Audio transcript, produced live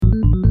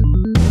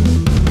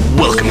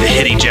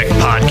Hit Eject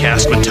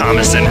podcast with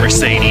Thomas and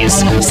Mercedes.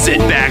 Sit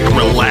back,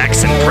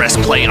 relax, and press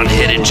play on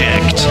Hit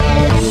Eject.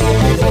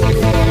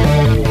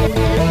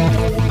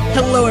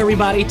 Hello,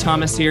 everybody.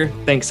 Thomas here.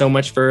 Thanks so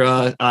much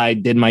for, I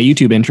did my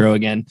YouTube intro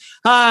again.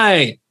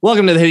 Hi,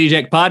 welcome to the Hit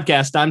Eject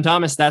podcast. I'm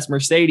Thomas, that's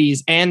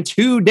Mercedes, and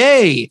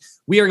today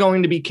we are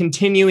going to be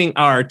continuing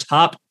our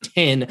top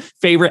 10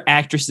 favorite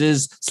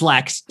actresses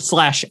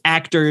slash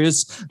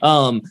actors.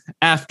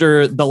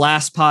 After the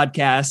last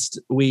podcast,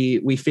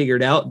 we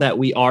figured out that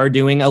we are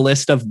doing a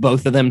list of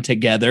both of them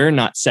together,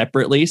 not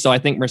separately. So I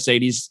think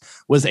Mercedes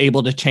was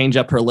able to change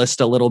up her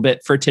list a little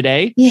bit for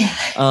today. Yeah,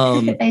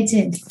 I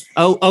did.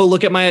 Oh,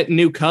 look at my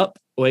new cup.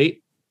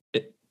 Wait.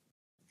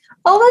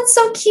 Oh, that's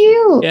so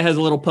cute. It has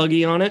a little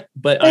puggy on it,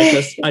 but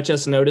I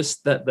just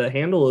noticed that the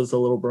handle is a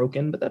little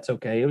broken, but that's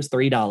okay. It was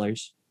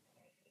 $3.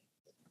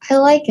 I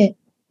like it.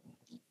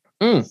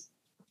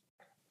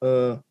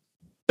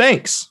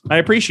 Thanks. I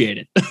appreciate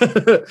it.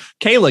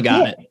 Kayla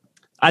got it.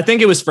 I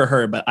think it was for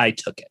her, but I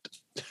took it.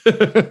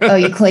 Oh,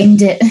 you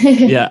claimed it.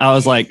 Yeah, I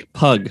was like,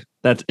 Pug,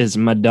 that is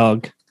my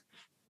dog.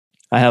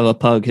 I have a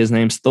pug. His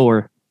name's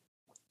Thor.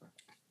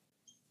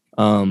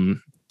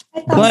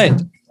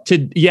 But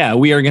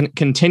we are going to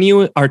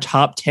continue our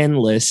top 10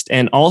 list.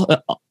 And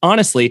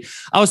honestly,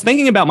 I was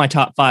thinking about my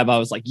top 5. I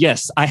was like,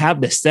 yes, I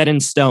have this set in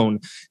stone.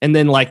 And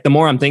then like, the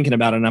more I'm thinking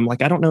about it, I'm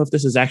like, I don't know if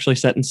this is actually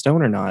set in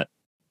stone or not.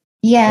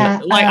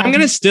 Yeah. Like, I'm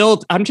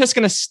just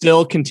going to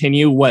still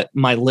continue what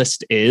my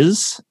list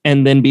is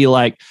and then be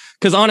like,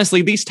 because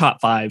honestly, these top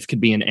 5 could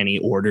be in any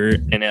order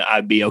and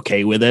I'd be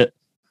okay with it.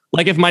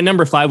 Like if my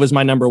number 5 was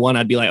my number 1,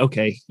 I'd be like,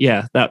 okay,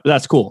 yeah,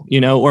 that's cool,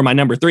 or my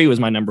number 3 was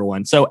my number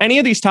 1. So any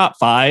of these top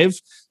 5,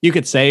 you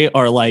could say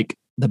are like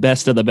the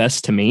best of the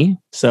best to me.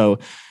 So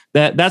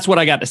that's what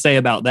I got to say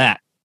about that.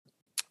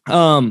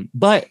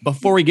 But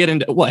before we get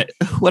into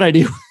what I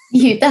do,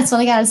 that's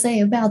what I got to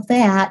say about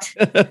that.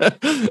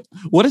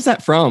 What is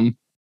that from?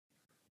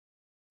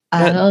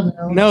 I don't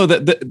know. No,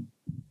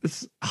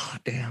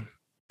 damn,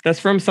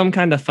 that's from some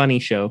kind of funny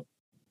show.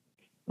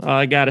 All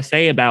I got to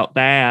say about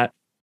that.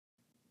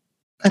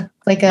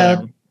 Like I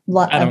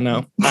don't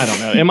know.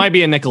 It might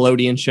be a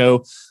Nickelodeon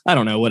show. I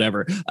don't know.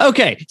 Whatever.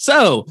 Okay.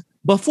 So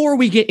before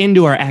we get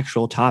into our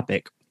actual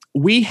topic,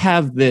 we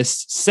have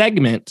this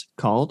segment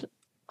called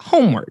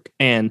Homework.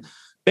 And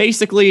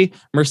basically,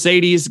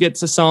 Mercedes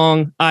gets a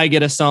song, I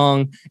get a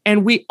song,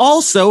 and we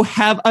also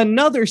have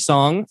another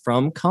song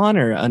from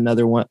Connor,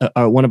 another one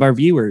of our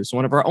viewers,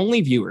 one of our only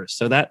viewers.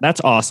 So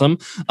that's awesome.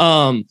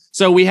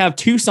 So we have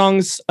 2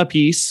 songs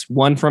apiece,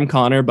 one from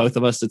Connor, both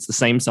of us, it's the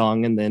same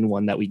song, and then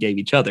one that we gave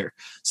each other.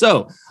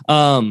 So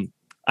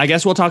I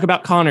guess we'll talk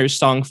about Connor's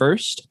song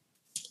first.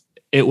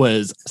 It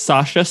was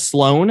Sasha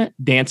Sloan,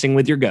 Dancing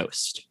with Your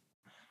Ghost.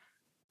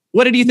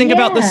 What did you think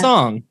about the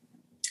song?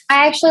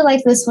 I actually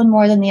like this one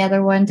more than the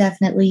other one,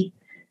 definitely.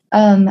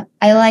 I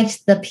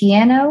liked the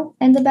piano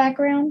in the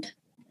background.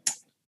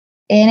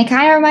 And it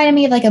kind of reminded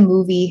me of like a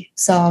movie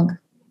song,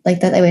 like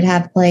that they would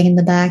have playing in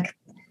the back.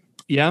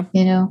 Yeah.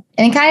 And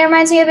it kind of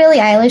reminds me of Billie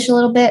Eilish a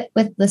little bit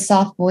with the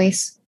soft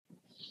voice.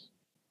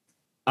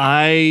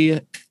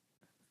 It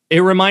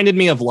reminded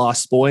me of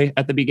Lost Boy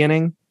at the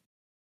beginning.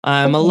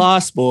 I'm a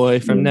lost boy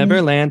from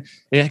Neverland.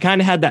 It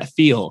kind of had that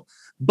feel.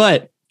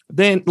 But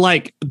then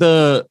like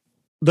the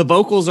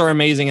vocals are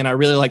amazing, and I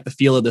really like the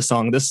feel of the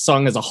song. This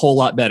song is a whole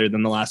lot better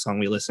than the last song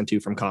we listened to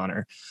from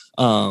Connor.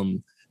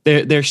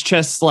 There's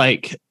just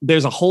like,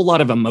 there's a whole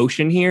lot of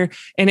emotion here.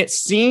 And it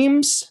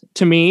seems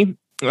to me,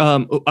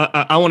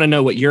 I want to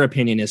know what your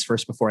opinion is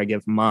first before I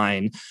give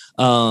mine.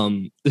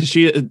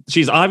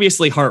 She's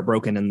obviously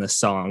heartbroken in this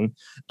song.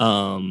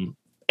 And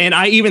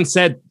I even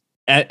said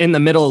in the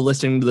middle of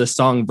listening to this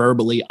song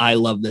verbally, I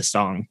love this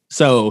song.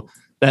 So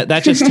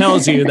that just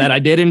tells you that I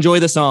did enjoy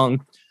the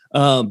song.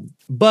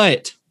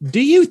 But do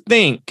you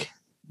think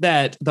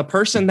that the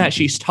person that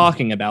she's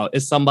talking about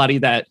is somebody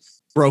that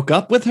broke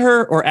up with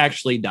her or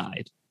actually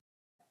died?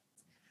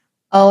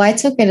 Oh, I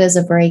took it as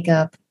a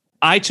breakup.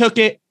 I took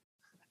it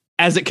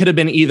as it could have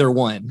been either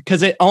one,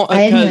 because I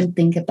didn't even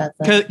think about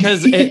that.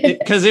 Because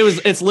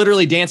it's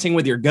literally dancing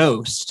with your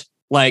ghost.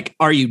 Like,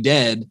 are you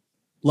dead?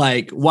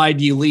 Like, why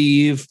do you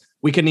leave?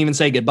 We couldn't even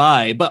say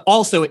goodbye. But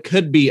also, it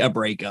could be a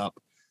breakup.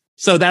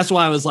 So that's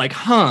why I was like,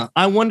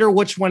 I wonder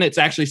which one it's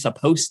actually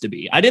supposed to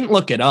be. I didn't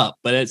look it up,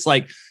 but it's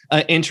like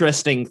an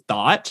interesting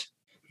thought.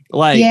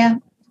 Like,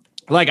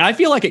 I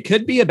feel like it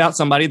could be about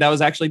somebody that was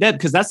actually dead,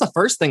 because that's the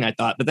first thing I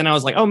thought. But then I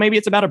was like, oh, maybe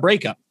it's about a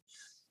breakup.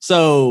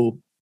 So,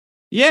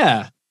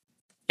 yeah,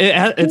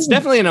 it's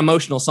definitely an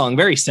emotional song.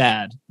 Very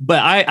sad. But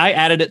I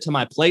added it to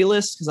my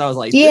playlist because I was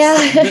like,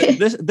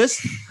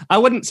 this I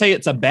wouldn't say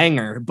it's a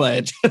banger,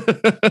 but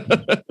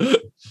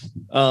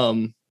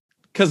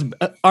because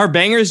are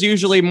bangers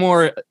usually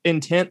more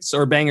intense,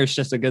 or bangers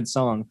just a good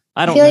song?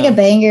 I don't know. Like a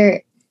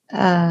banger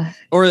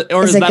or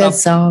is a that good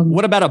song.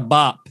 What about a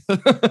bop?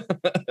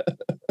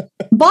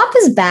 Bop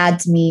is bad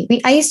to me.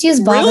 I used to use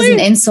bop as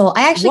an insult.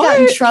 I actually got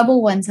in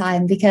trouble one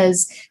time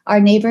because our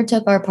neighbor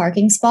took our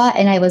parking spot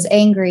and I was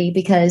angry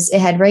because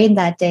it had rained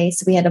that day.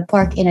 So we had to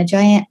park in a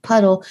giant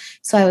puddle.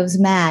 So I was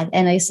mad.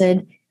 And I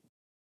said,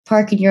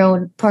 park in your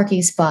own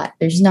parking spot.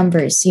 There's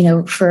numbers,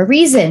 for a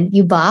reason,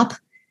 you bop.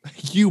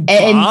 You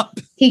bop?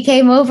 And he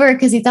came over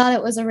because he thought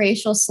it was a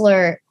racial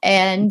slur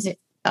and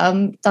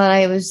thought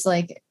I was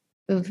like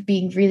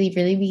being really,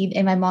 really mean.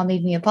 And my mom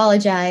made me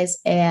apologize.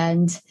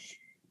 And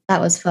that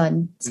was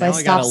fun. So now I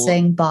stopped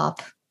saying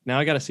bop. Now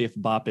I got to see if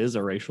bop is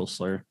a racial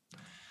slur.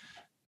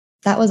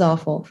 That was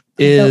awful.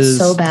 It felt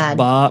so bad.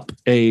 Bop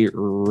a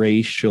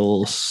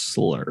racial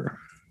slur?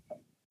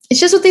 It's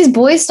just what these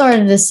boys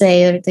started to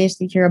say. They used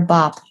to hear a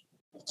bop.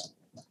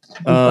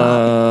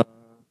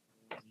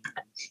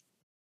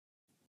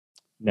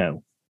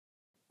 No.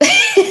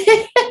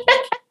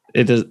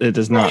 It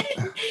does not.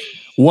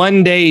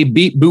 One day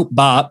beep boop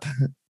bop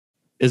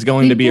is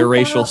going to be a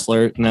racial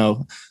slur.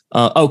 No.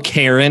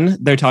 Karen.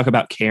 They talk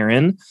about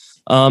Karen.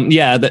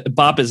 The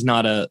bop is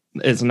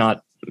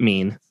not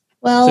mean.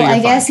 Well, so I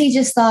guess he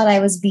just thought I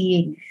was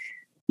being.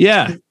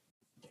 Yeah.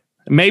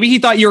 Maybe he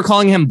thought you were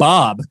calling him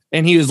Bob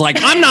and he was like,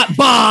 I'm not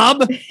Bob.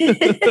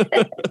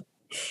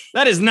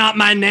 That is not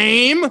my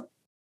name.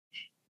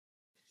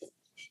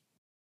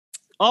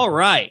 All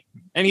right.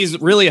 And he's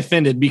really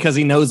offended because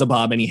he knows a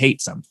Bob and he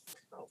hates him.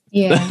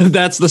 Yeah.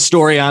 That's the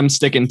story. I'm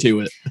sticking to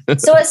it.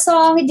 So what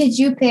song did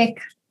you pick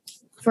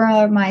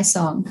for my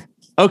song?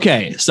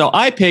 Okay. So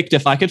I picked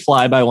If I Could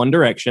Fly by One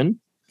Direction.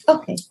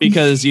 Okay.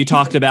 Because you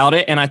talked about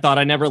it and I thought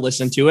I never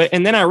listened to it.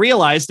 And then I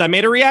realized I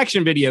made a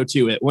reaction video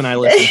to it when I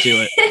listened to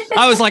it.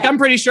 I was like, I'm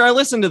pretty sure I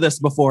listened to this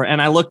before.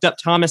 And I looked up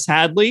Thomas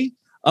Hadley,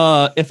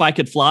 If I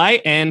Could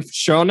Fly. And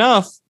sure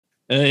enough,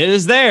 it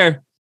is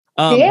there.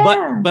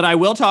 But I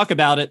will talk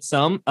about it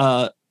some.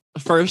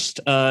 First,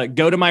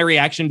 go to my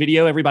reaction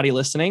video, everybody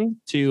listening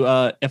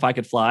to If I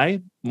Could Fly,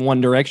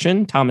 One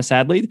Direction, Thomas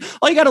Hadley.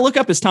 All you got to look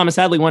up is Thomas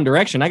Hadley, One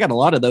Direction. I got a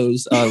lot of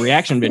those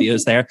reaction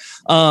videos there.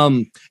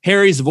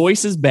 Harry's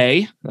voice is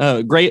bae.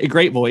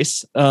 Great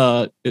voice.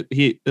 I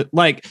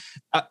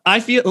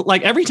feel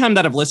like every time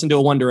that I've listened to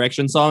a One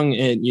Direction song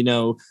and,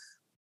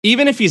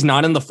 even if he's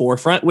not in the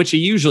forefront, which he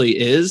usually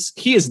is,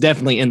 he is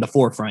definitely in the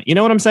forefront. You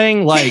know what I'm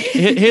saying? Like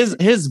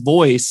his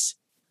voice,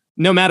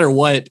 no matter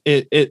what,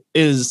 it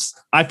is,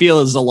 I feel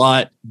is a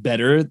lot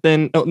better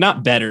than,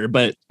 not better,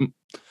 but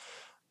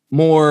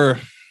more,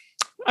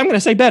 I'm going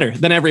to say better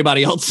than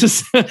everybody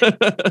else's.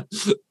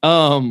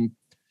 And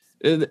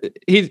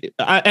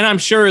I'm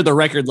sure the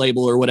record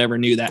label or whatever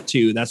knew that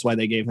too. That's why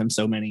they gave him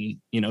so many,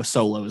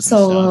 solos.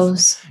 And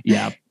stuff.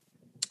 Yeah.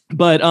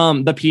 But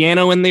the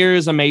piano in there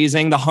is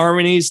amazing. The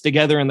harmonies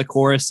together in the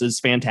chorus is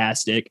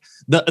fantastic.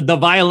 The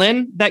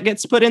violin that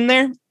gets put in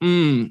there,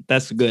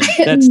 that's good.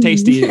 That's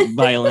tasty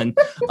violin.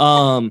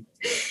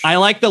 I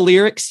like the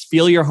lyrics.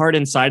 Feel your heart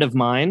inside of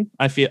mine.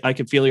 I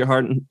could feel your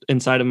heart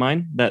inside of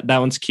mine. That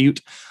one's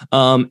cute.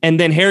 And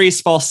then Harry's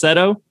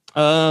falsetto,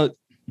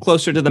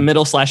 closer to the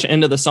middle /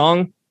 end of the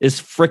song, is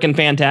freaking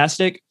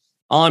fantastic.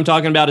 All I'm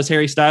talking about is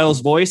Harry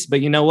Styles' voice, but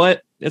you know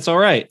what? It's all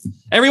right.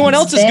 Everyone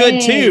else is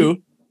good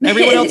too.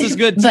 Everyone else is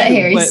good too. But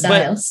Harry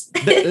Styles.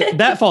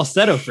 That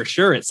falsetto for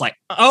sure. It's like,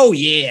 oh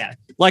yeah.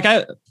 Like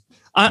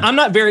I'm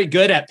not very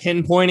good at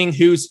pinpointing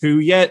who's who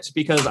yet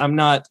because I'm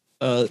not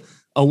a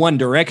One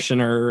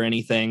Directioner or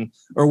anything.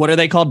 Or what are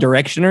they called?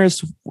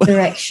 Directioners?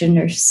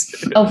 Directioners.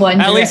 A One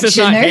Directioner. At least it's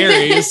not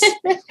Harry's.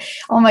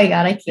 Oh my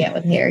God, I can't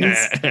with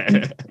Harry's.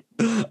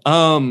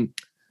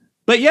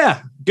 But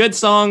yeah, good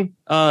song.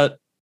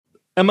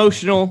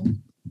 Emotional.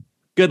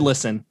 Good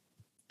listen.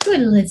 Good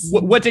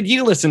listen. What did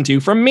you listen to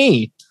from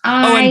me?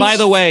 And by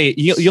the way,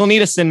 you'll need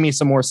to send me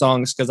some more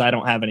songs because I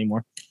don't have any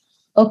more.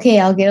 Okay,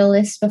 I'll get a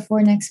list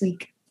before next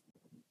week.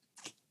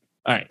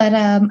 All right. But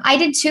I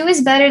did 2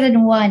 is better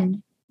than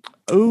 1.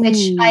 Ooh.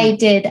 Which I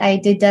did. I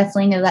did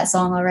definitely know that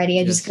song already.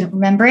 I just couldn't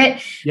remember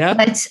it. Yeah.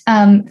 But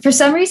for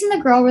some reason, the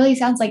girl really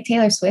sounds like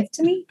Taylor Swift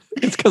to me.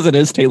 It's because it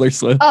is Taylor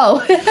Swift.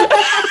 Oh.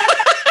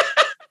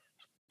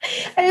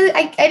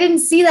 I didn't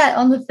see that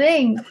on the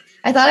thing.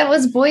 I thought it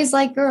was Boys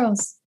Like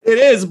Girls. It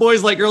is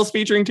Boys Like Girls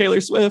featuring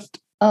Taylor Swift.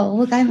 Oh,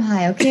 look, I'm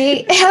high,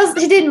 okay?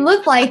 It didn't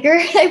look like her.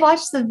 I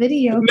watched the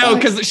video. No,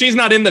 because she's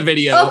not in the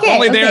video. Okay,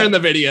 Only there in the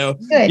video.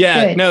 Good,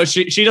 yeah, good. No,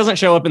 she doesn't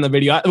show up in the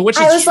video, which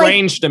is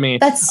strange to me.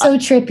 That's so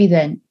trippy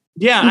then.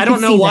 Yeah, I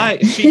don't know why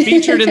she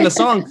featured in the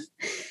song.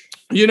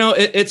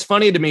 It's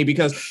funny to me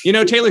because,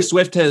 Taylor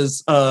Swift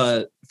has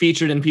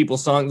featured in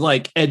people's songs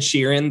like Ed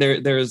Sheeran.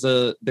 There's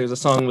a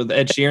song with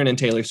Ed Sheeran and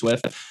Taylor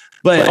Swift.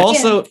 But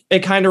also,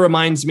 it kind of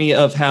reminds me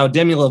of how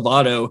Demi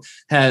Lovato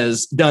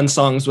has done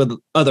songs with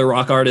other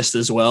rock artists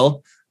as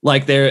well.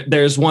 Like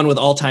there's one with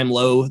All Time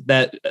Low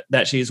that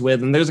she's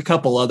with, and there's a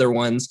couple other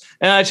ones.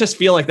 And I just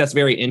feel like that's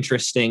very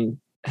interesting,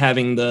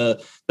 having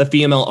the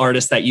female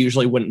artist that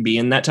usually wouldn't be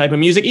in that type of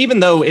music,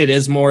 even though it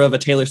is more of a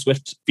Taylor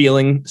Swift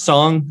feeling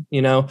song.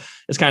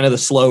 It's kind of the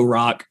slow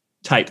rock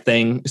type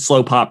thing,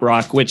 slow pop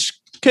rock, which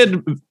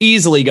could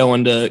easily go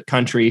into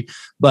country,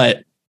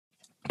 but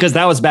because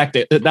that was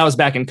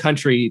back in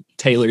country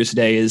Taylor's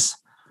days.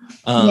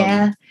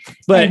 Yeah.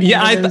 But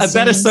yeah, I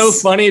that is so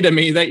funny to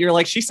me that you're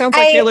like, she sounds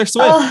like Taylor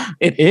Swift.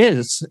 It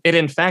is. It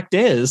in fact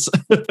is.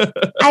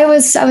 I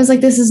was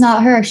like, this is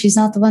not her. She's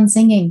not the one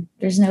singing.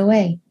 There's no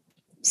way.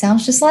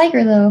 Sounds just like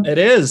her though. It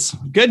is.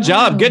 Good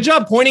job. Good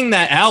job pointing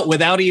that out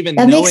without even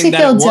that knowing makes me that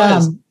feel it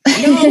was. dumb.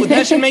 No,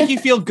 that should make you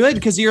feel good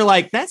because you're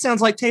like, that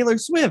sounds like Taylor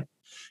Swift.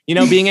 You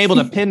know, being able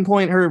to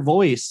pinpoint her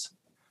voice.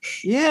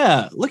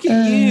 Yeah, look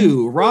at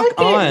you. Rock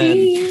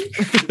on.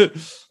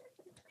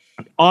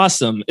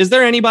 Awesome. Is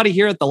there anybody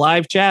here at the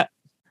live chat?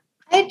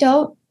 I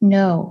don't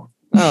know.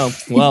 Oh,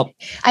 well.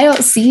 I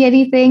don't see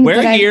anything.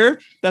 We're here.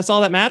 That's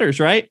all that matters,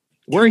 right?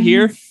 We're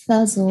here.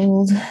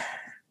 Fuzzled.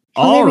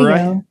 All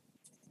right.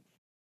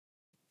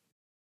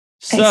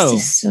 I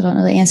still don't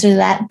know the answer to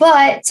that.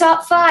 But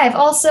top 5.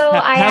 Also,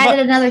 I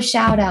added another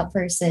shout out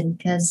person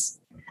because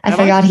I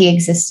forgot he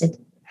existed.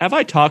 Have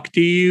I talked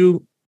to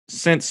you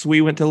since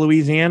we went to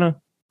Louisiana?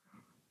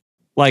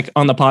 Like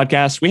on the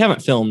podcast? We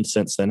haven't filmed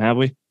since then, have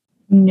we?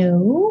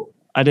 No.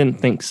 I didn't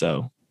think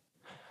so.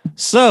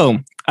 So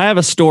I have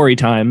a story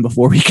time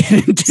before we get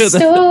into the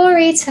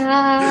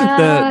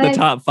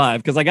top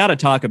 5, because I got to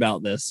talk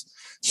about this.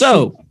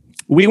 So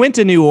we went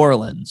to New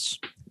Orleans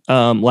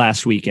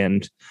last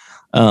weekend.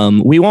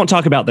 We won't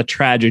talk about the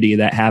tragedy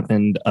that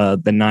happened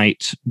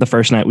the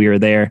first night we were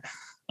there.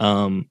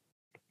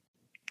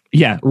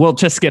 Yeah, we'll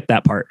just skip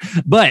that part.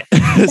 But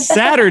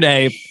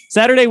Saturday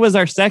was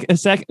our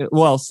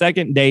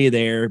second day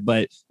there,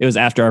 but it was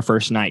after our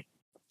first night.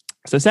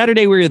 So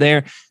Saturday we were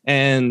there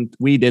and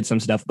we did some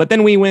stuff, but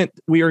then we were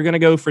going to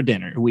go for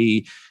dinner.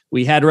 We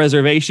had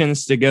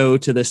reservations to go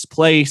to this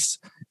place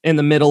in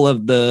the middle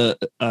of the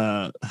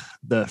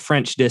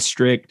French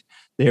district.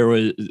 There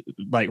was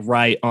like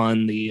right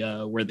on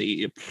the where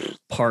the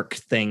park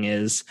thing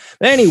is.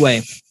 But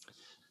anyway,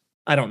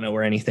 I don't know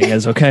where anything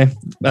is. Okay.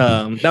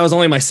 That was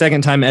only my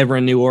second time ever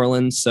in New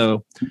Orleans.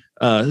 So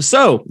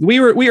we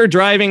were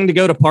driving to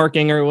go to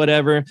parking or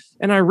whatever.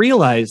 And I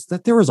realized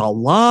that there was a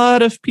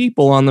lot of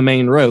people on the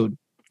main road,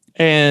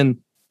 and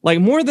like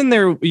more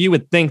than you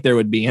would think there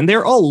would be. And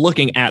they're all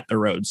looking at the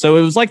road. So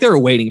it was like they were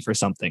waiting for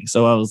something.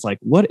 So I was like,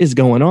 what is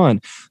going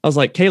on? I was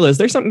like, Kayla, is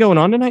there something going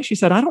on tonight? She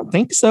said, I don't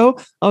think so.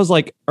 I was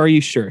like, are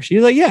you sure? She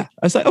was like, yeah.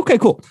 I was like, okay,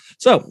 cool.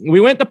 So we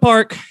went to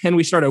park and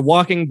we started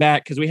walking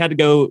back because we had to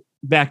go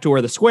back to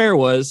where the square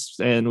was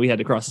and we had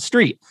to cross the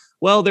street.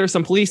 Well, there were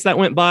some police that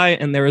went by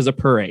and there was a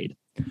parade.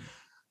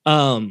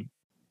 And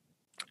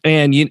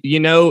you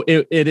know,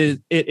 it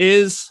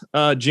is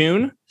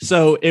June.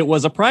 So it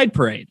was a pride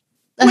parade.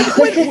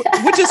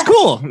 Which is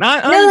cool.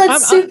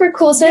 That's super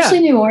cool, especially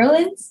in New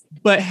Orleans.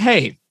 But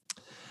hey,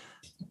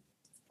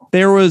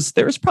 there was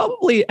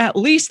probably at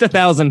least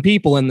 1,000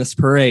 people in this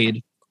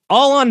parade,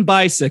 all on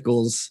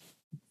bicycles,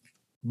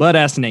 butt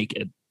ass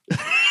naked.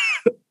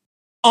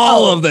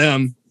 All of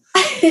them,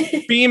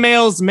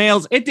 females,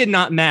 males. It did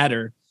not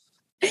matter.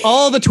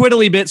 All the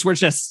twiddly bits were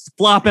just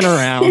flopping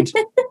around.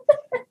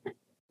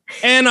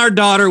 And our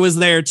daughter was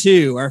there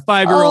too, our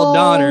 5-year-old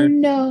daughter.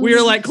 No. We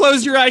were like,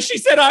 close your eyes. She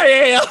said, I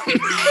am.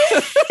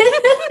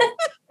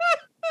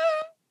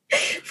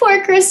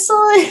 Poor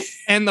Crystal.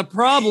 And the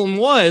problem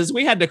was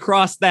we had to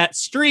cross that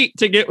street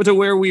to get to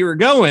where we were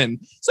going.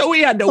 So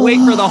we had to wait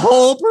for the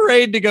whole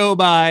parade to go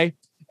by.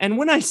 And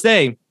when I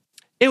say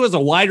it was a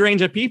wide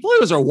range of people, it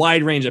was a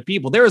wide range of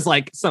people. There was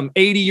like some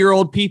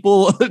 80-year-old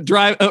people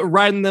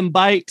riding them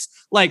bikes.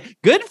 Like,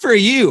 good for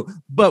you,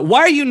 but why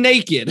are you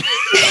naked?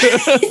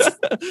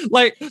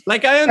 like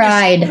I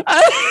understand.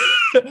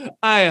 Pride.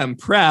 I am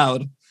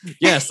proud.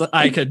 Yes,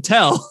 I could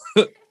tell.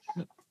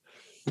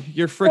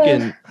 You're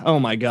freaking, oh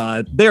my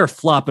God. They're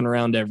flopping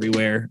around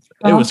everywhere.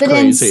 It was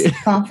crazy.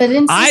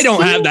 Confidence. I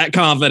don't have that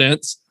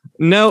confidence.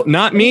 No,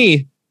 not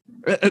me.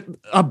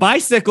 A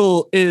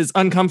bicycle is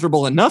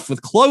uncomfortable enough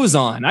with clothes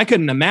on. I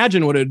couldn't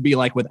imagine what it would be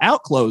like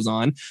without clothes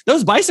on.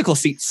 Those bicycle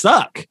seats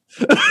suck.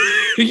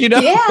 You know?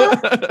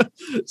 Yeah.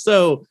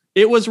 So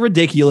it was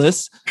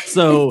ridiculous.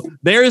 So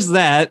there's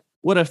that.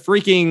 What a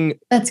freaking...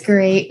 That's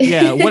great.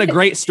 Yeah, what a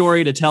great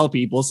story to tell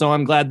people. So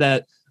I'm glad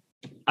that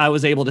I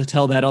was able to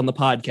tell that on the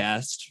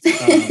podcast.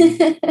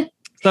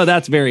 So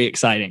that's very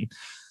exciting.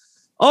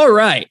 All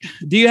right.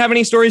 Do you have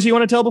any stories you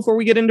want to tell before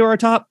we get into our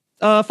top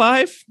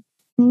 5?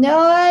 No,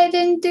 I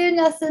didn't do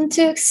nothing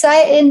too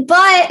exciting,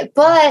 but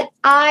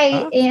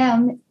I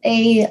am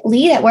a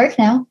lead at work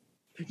now.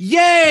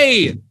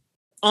 Yay!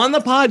 On the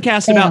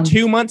podcast about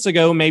 2 months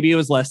ago, maybe it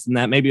was less than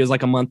that, maybe it was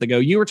like a month ago,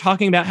 you were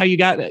talking about how you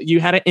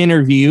had an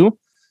interview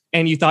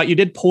and you thought you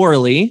did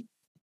poorly.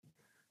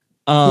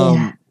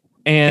 Yeah,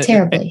 and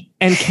terribly.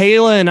 And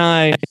Kayla and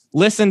I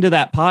listened to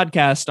that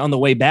podcast on the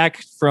way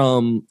back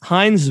from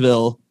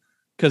Hinesville,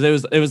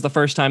 because it was the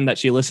first time that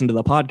she listened to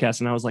the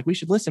podcast, and I was like, we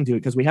should listen to it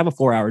because we have a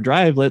 4-hour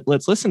drive.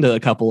 Let's listen to a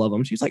couple of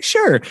them. She's like,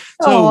 sure.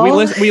 So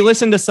we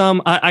listened to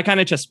some. I kind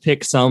of just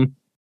picked some.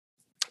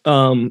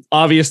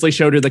 Obviously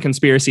showed her the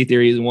conspiracy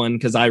theories one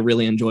because I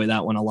really enjoy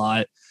that one a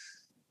lot.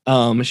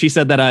 She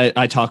said that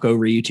I talk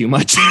over you too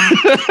much.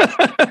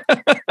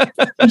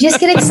 Just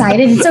get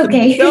excited. It's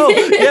okay. No,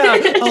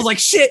 yeah. I was like,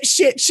 shit,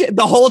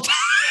 the whole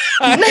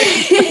time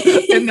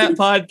in that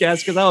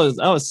podcast because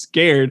I was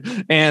scared.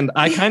 And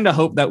I kind of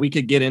hope that we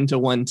could get into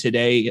one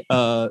today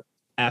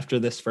after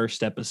this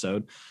first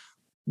episode.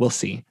 We'll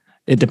see.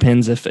 It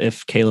depends if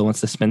Kayla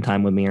wants to spend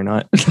time with me or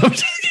not.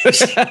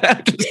 She's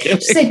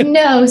like,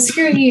 no,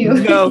 screw you.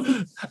 No,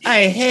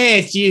 I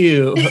hate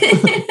you.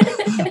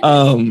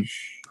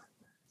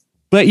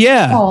 But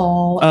yeah.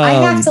 Oh, I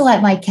have to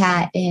let my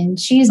cat in.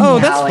 She's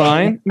meowing. That's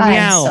fine.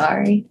 I'm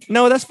sorry.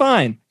 No, that's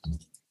fine.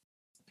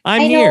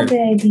 I'm I here. know,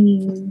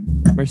 baby.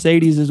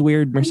 Mercedes is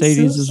weird.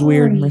 Mercedes so is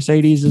weird. sorry.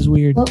 Mercedes is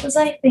weird. What was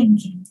I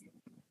thinking?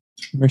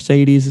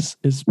 Mercedes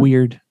is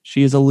weird.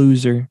 She is a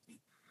loser.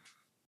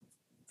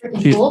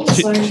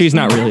 She's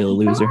not really a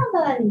loser.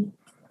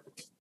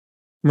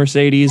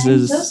 Mercedes I'm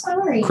is so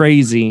sorry.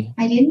 crazy.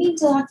 I didn't mean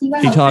to lock you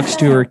out. She talks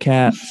to her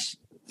cats.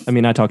 I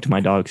mean, I talk to my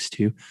dogs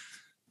too.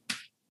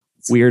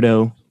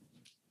 Weirdo.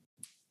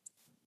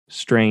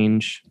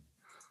 Strange.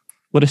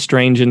 What a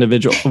strange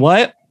individual.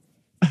 What?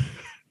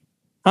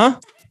 Huh?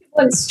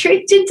 What a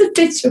strange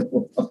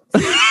individual.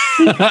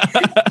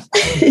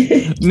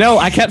 No,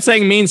 I kept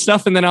saying mean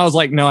stuff and then I was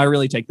like, no, I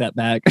really take that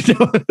back.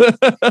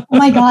 Oh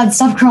my God,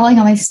 stop crawling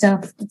on my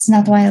stuff. That's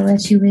not why I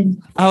let you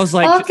in. I was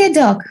like, okay,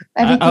 dog.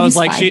 I was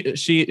like,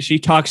 she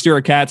talks to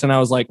her cats and I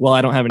was like, well,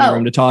 I don't have any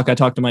room to talk. I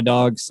talk to my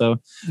dogs. So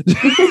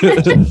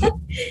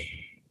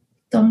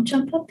don't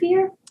jump up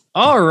here.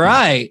 All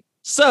right.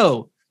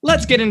 So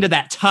let's get into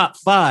that top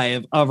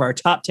 5 of our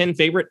top 10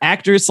 favorite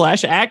actors /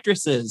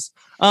 actresses.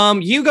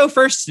 You go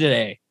first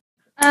today.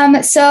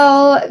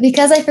 So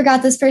because I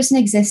forgot this person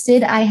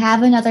existed, I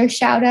have another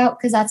shout out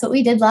because that's what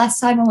we did last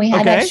time when we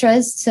had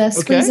extras to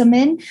squeeze them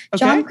in.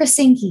 John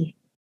Krasinski.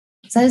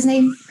 Is that his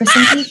name?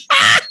 Krasinski?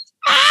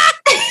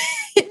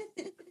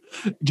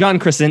 John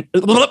Krasinski.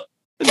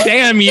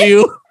 Damn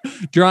you.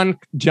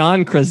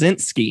 John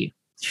Krasinski.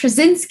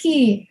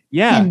 Krasinski.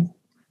 Yeah.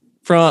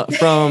 From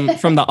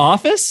The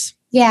Office?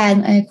 Yeah,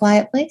 in A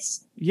Quiet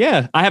Place.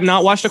 Yeah. I have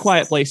not watched A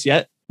Quiet Place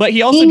yet. But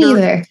he also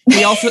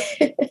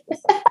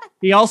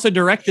he also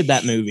directed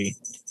that movie.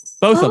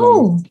 Both of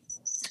them.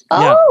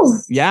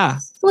 Yeah.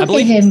 I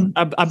believe at him.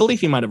 I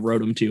believe he might have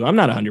wrote them too. I'm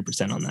not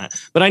 100% on that,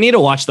 but I need to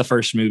watch the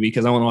first movie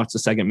because I want to watch the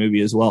second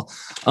movie as well.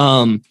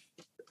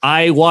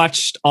 I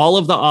watched all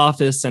of The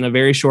Office in a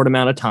very short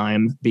amount of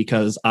time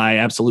because I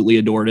absolutely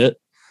adored it.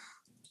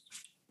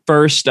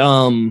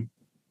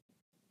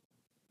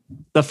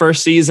 The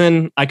first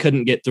season, I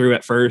couldn't get through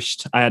at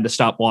first. I had to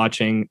stop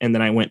watching. And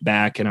then I went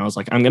back and I was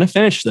like, I'm going to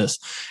finish this.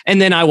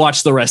 And then I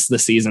watched the rest of the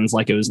seasons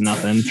like it was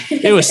nothing.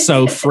 It was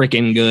so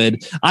freaking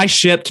good. I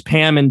shipped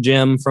Pam and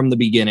Jim from the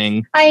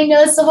beginning. I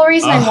know. It's the whole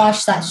reason I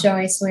watched that show,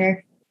 I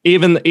swear.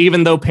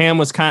 Even though Pam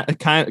was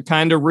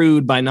kind of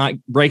rude by not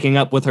breaking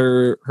up with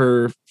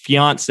her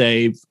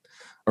fiance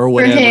or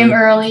whatever. For him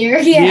earlier.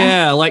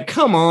 Yeah. Like,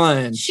 come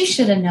on. She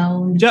should have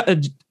known.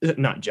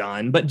 Not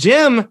John, but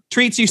Jim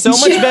treats you so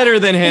much better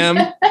than him.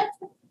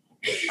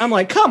 I'm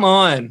like, come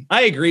on.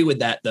 I agree with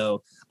that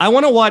though. I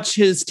want to watch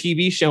his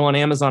TV show on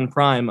Amazon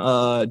Prime.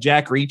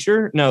 Jack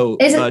Reacher. No,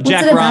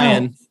 Jack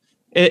Ryan.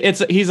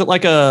 He's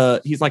like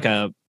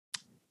a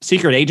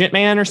secret agent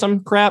man or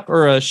some crap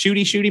or a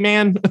shooty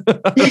man.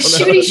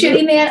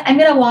 shooty man. I'm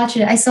going to watch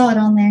it. I saw it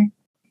on there.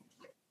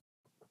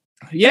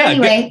 Yeah.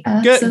 Anyway,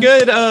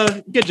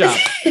 good job.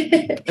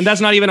 And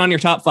that's not even on your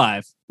top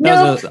 5.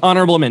 That was an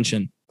honorable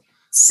mention.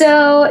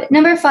 So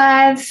number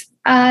 5,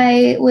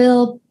 I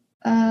will.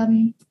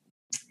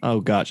 Oh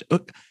gosh,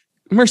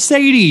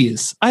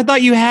 Mercedes. I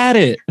thought you had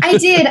it. I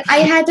did. I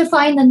had to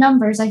find the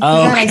numbers. I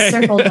forgot I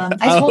circled them.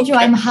 I told you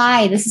I'm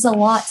high. This is a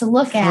lot to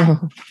look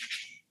at.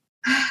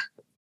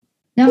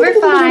 Number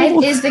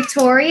 5 is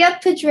Victoria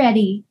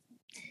Pedretti.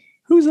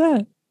 Who's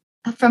that?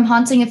 From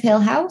Haunting of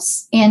Hill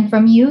House and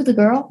from You, the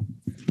girl.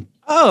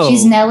 Oh.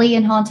 She's Nellie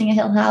in Haunting of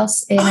Hill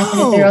House. And I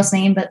forget the girl's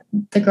name, but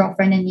the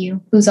girlfriend in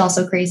You, who's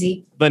also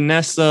crazy.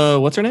 Vanessa,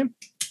 what's her name?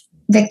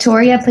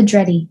 Victoria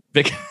Pedretti.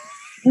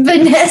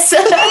 Vanessa.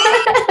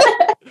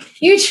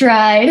 You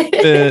tried.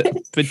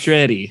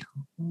 Pedretti.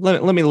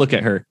 Let me look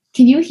at her.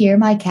 Can you hear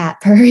my cat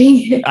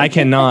purring? I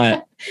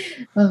cannot.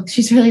 Oh,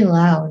 she's really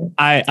loud.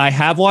 I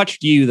have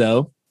watched You,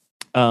 though.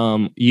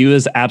 You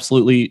is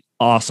absolutely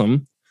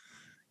awesome.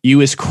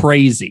 You is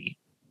crazy.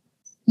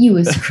 You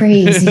is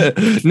crazy.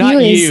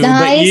 Not you,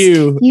 nice. But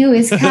you. You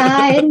is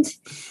kind.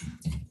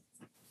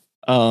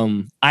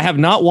 I have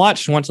not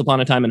watched Once Upon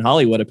a Time in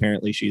Hollywood.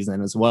 Apparently, she's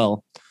in as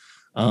well.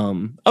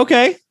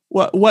 Okay.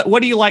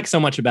 What do you like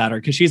so much about her?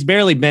 Because she's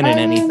barely been in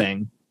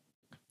anything.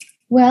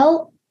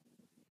 Well,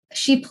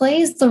 she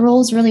plays the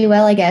roles really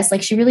well, I guess.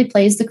 Like she really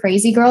plays the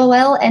crazy girl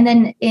well. And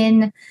then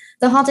in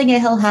The Haunting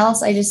of Hill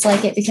House, I just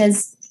like it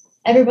because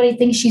everybody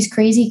thinks she's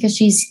crazy because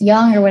she's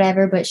young or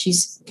whatever, but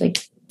she's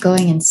like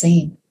going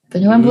insane.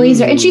 But no one believes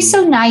her. And she's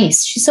so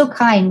nice. She's so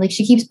kind. Like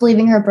she keeps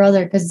believing her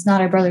brother because it's not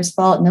her brother's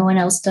fault. No one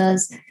else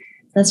does.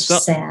 That's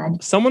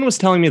sad. Someone was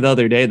telling me the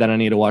other day that I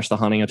need to watch The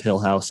Haunting of Hill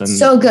House. And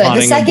so good.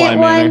 The second one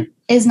Manor.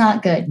 Is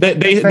not good.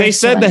 They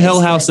said the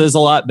Hill House is a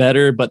lot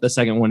better, but the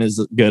second one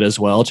is good as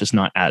well, just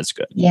not as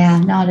good. Yeah,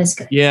 not as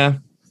good. Yeah.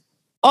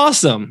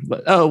 Awesome.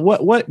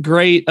 What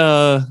great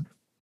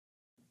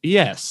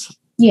yes.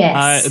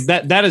 Yes.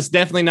 That is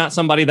definitely not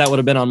somebody that would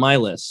have been on my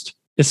list,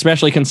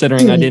 especially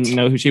considering I didn't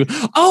know who she was.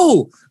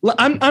 Oh,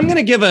 I'm going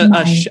to give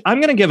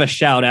a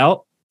shout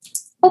out.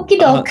 Okie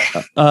doke.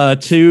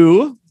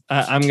 To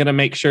I'm going to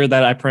make sure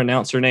that I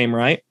pronounce her name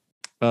right.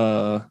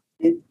 No.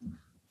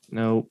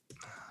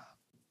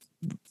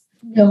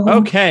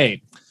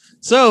 Okay.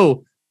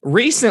 So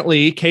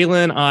recently,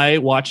 Kayla and I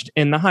watched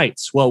In the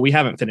Heights. Well, we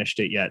haven't finished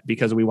it yet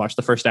because we watched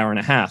the first hour and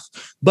a half.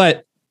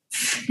 But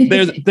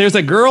there's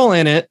a girl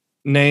in it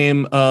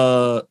named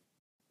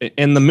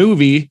in the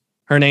movie.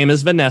 Her name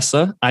is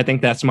Vanessa. I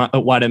think that's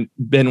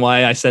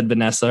why I said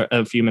Vanessa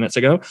a few minutes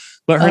ago.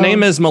 But her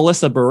name is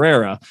Melissa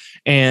Barrera,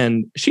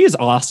 and she is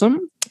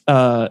awesome.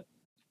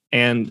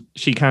 And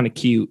she kind of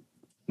cute.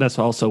 That's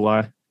also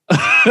why.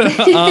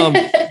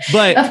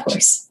 But of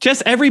course,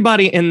 just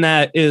everybody in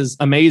that is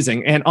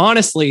amazing. And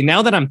honestly,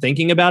 now that I'm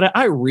thinking about it,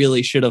 I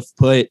really should have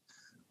put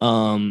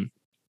Lin-Manuel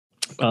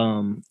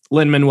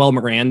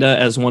Miranda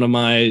as one of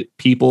my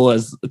people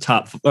as the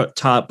top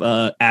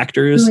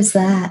actors. Who is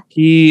that?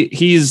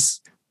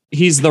 He's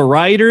the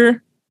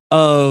writer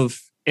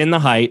of In the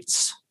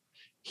Heights.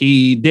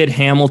 He did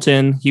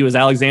Hamilton. He was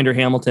Alexander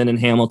Hamilton in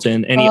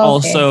Hamilton, and he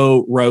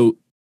also wrote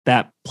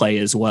that play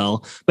as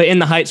well. But In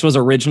the Heights was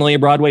originally a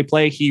Broadway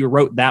play. He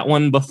wrote that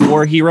one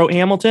before he wrote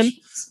Hamilton.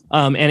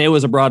 And it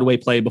was a Broadway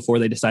play before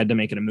they decided to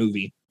make it a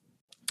movie.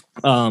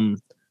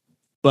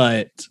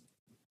 But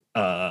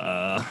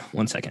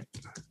 1 second.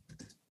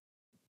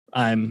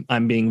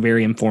 I'm being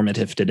very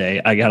informative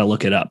today. I got to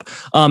look it up.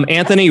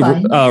 Anthony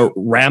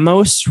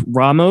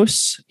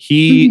Ramos.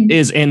 He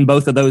is in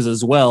both of those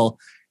as well.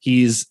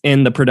 He's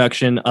in the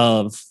production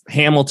of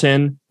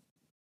Hamilton.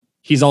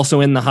 He's also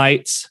in The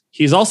Heights.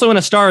 He's also in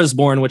A Star Is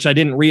Born, which I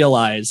didn't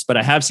realize, but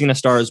I have seen A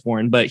Star Is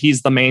Born. But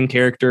he's the main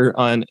character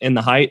in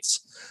The Heights,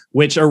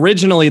 which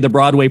originally the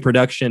Broadway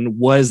production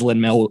was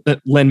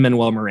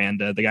Lin-Manuel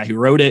Miranda, the guy who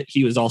wrote it.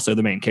 He was also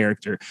the main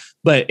character.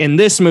 But in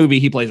this movie,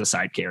 he plays a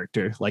side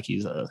character, like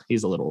he's a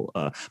little.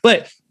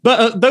 But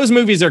those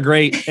movies are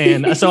great,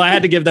 and so I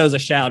had to give those a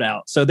shout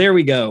out. So there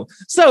we go.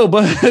 So,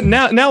 but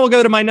now we'll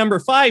go to my number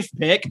 5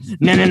 pick.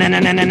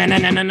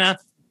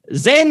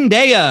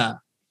 Zendaya.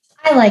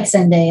 I like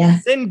Zendaya.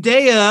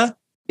 Zendaya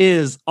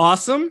is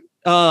awesome.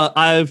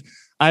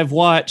 I've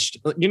watched.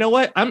 You know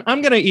what?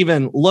 I'm gonna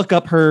even look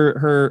up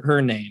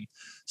her name,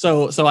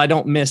 so I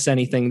don't miss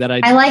anything that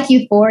I like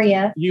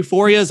Euphoria.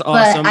 Euphoria is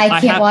awesome. But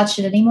I can't watch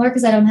it anymore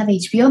because I don't have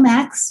HBO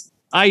Max.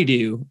 I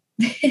do.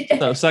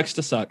 So sucks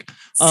to suck.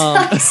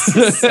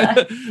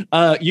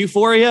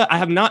 Euphoria, I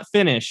have not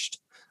finished,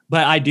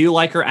 but I do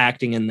like her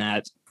acting in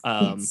that.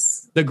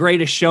 Yes. The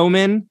Greatest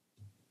Showman.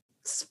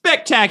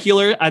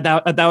 Spectacular.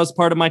 That was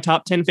part of my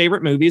top 10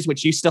 favorite movies,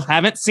 which you still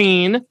haven't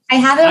seen. I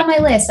have it on my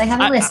list.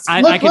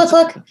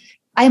 Look.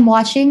 I'm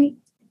watching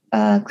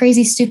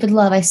Crazy Stupid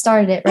Love. I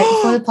started it right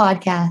before the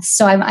podcast.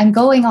 So I'm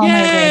going on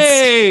my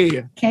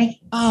list. Okay.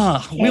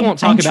 We won't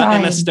talk about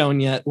Emma Stone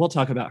yet. We'll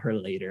talk about her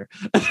later.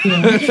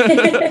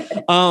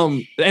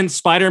 And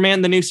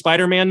Spider-Man, the new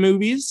Spider-Man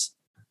movies.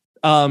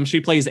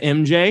 She plays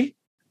MJ.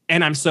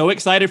 And I'm so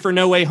excited for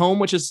No Way Home,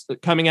 which is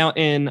coming out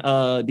in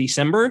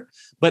December.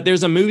 But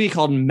there's a movie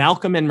called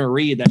Malcolm and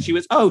Marie that she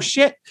was. Oh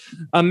shit,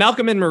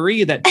 Malcolm and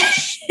Marie that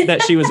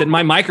she was in.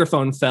 My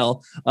microphone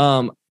fell.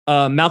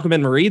 Malcolm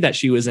and Marie that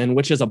she was in,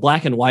 which is a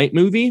black and white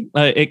movie.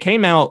 It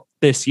came out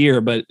this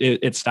year, but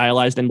it's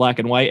stylized in black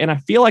and white. And I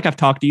feel like I've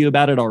talked to you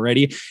about it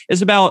already.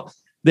 It's about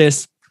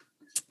this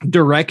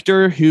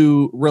director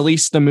who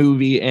released the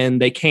movie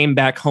and they came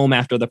back home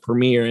after the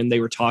premiere and they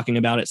were talking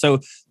about it. So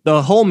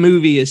the whole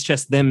movie is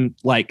just them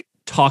like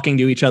talking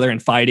to each other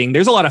and fighting.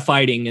 There's a lot of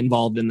fighting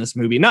involved in this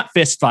movie, not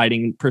fist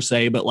fighting per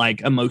se, but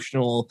like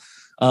emotional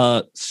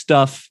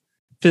stuff,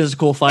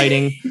 physical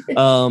fighting,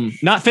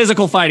 not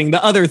physical fighting,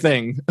 the other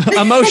thing,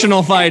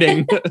 emotional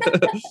fighting.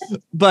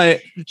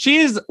 But she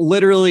is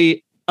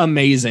literally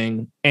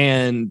amazing.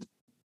 And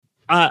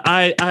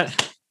I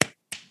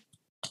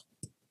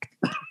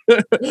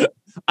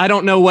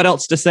don't know what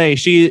else to say.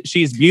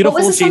 She's beautiful.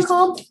 What was this one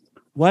called?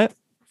 What?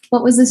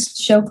 What was this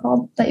show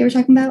called that you were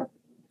talking about?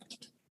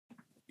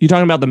 You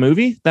talking about the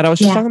movie that I was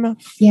just talking about?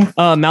 Yeah.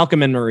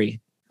 Malcolm and Marie.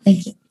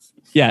 Thank you.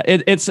 Yeah,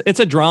 it's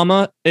a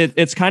drama.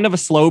 It's kind of a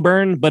slow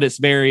burn, but it's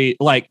very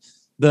like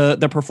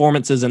the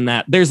performances in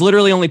that. There's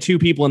literally only 2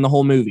 people in the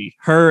whole movie,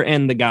 her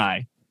and the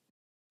guy.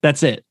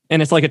 That's it.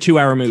 And it's like a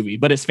 2-hour movie,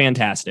 but it's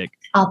fantastic.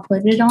 I'll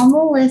put it on the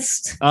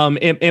list.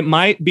 It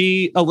might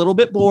be a little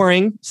bit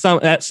boring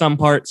at some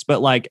parts,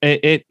 but like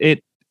I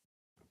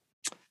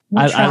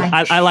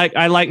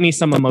like me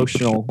some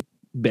emotional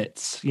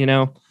bits, you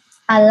know.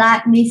 I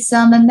like me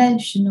some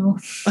emotional.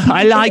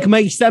 I like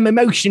me some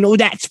emotional.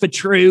 That's for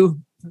true.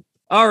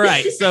 All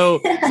right. So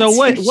That's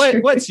for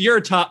sure. what's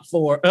your top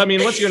four? I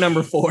mean, what's your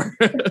number four?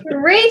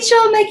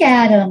 Rachel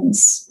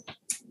McAdams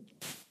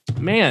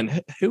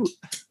Man,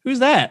 who's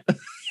that?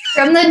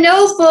 from The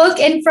Notebook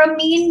and from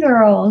Mean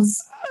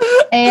Girls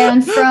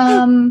and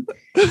from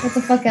what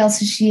the fuck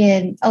else is she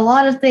in? A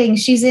lot of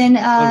things. She's in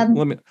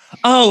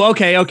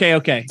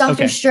okay.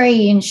 Doctor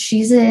Strange.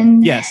 She's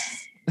in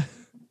Yes.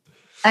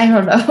 I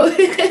don't know.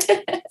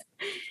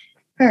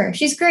 Her.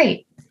 She's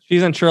great.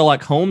 She's in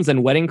Sherlock Holmes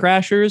and Wedding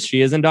Crashers.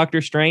 She is in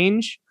Doctor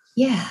Strange.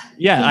 Yeah.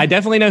 Yeah, I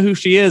definitely know who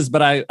she is,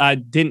 but I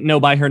didn't know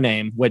by her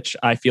name, which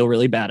I feel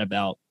really bad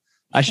about.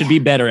 I should be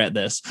better at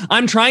this.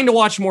 I'm trying to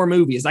watch more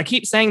movies. I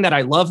keep saying that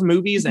I love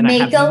movies and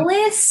make a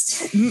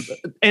list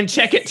and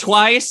check it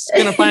twice.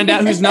 Gonna find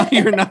out who's naughty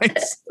or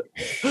nice.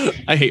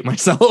 I hate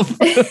myself.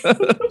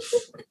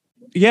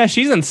 Yeah,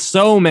 she's in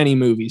so many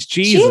movies.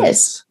 Jesus. She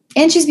is.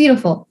 And she's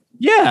beautiful.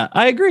 Yeah,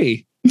 I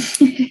agree.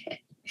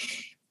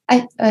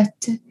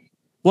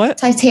 What?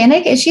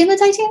 Titanic? Is she in the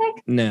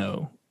Titanic?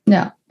 No.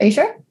 No. Are you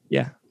sure?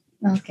 Yeah.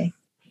 Okay.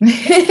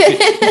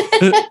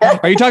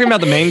 Are you talking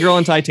about the main girl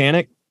in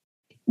Titanic?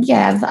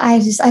 Yeah,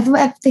 I've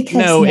because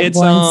no,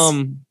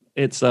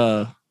 it's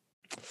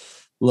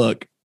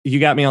look, you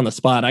got me on the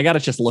spot. I gotta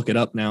just look it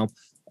up now.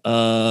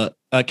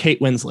 Kate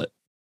Winslet.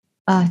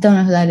 Don't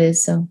know who that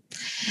is, so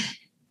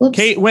whoops.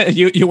 You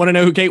want to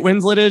know who Kate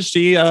Winslet is?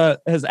 She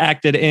has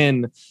acted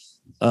in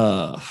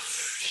some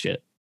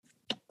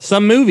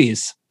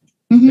movies.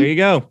 Mm-hmm. There you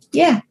go.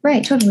 Yeah,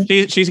 right,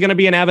 totally. She's gonna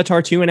be in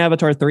Avatar 2 and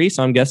Avatar 3,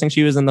 so I'm guessing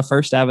she was in the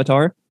first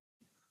Avatar.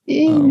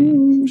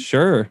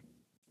 Sure.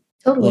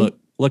 Totally.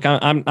 Look,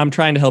 I'm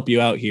trying to help you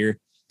out here.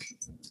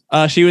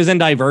 She was in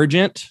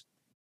Divergent.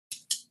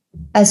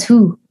 As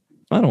who?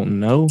 I don't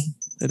know.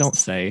 They don't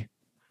say.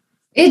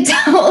 It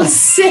don't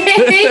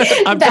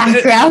say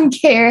background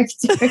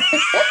character.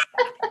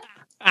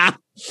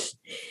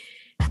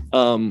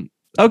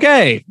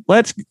 Okay.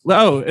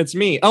 It's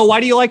me. Oh, why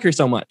do you like her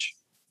so much?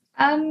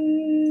 I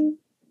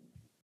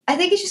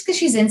think it's just because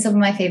she's in some of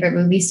my favorite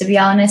movies, to be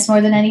honest,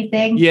 more than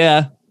anything.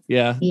 Yeah.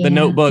 The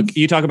Notebook.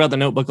 You talk about The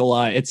Notebook a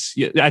lot. I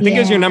think it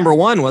was your number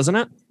one, wasn't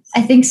it?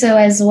 I think so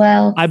as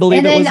well. I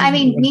believe. And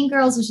then Mean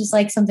Girls was just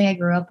like something I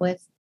grew up with.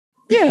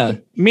 Yeah,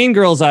 Mean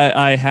Girls.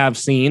 I have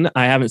seen.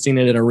 I haven't seen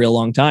it in a real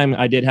long time.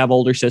 I did have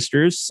older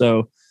sisters,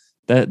 so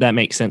that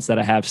makes sense that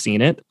I have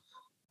seen it.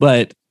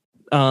 But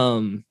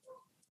do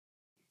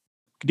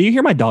you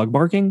hear my dog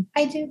barking?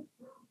 I do.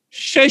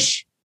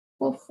 Shush.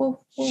 Woof, woof,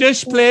 woof,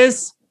 Shush, woof.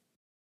 please.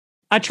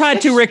 I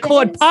tried to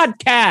record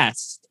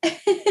podcast.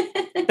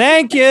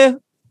 Thank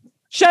you.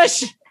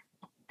 Shush.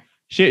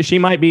 She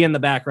might be in the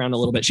background a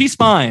little bit. She's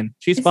fine.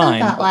 She's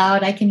fine. Not that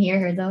loud. I can hear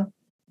her though.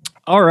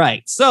 All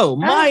right. So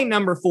my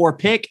number 4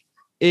 pick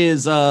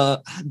is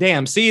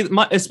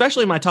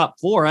especially my top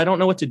 4. I don't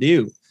know what to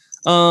do.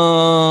 You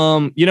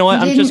know what?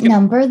 I'm just gonna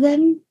number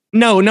them.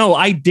 No,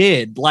 I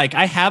did. Like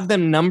I have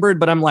them numbered,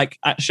 but I'm like,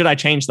 should I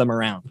change them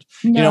around?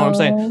 No. You know what I'm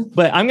saying?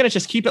 But I'm gonna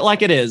just keep it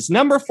like it is.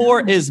 Number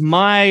 4 is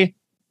my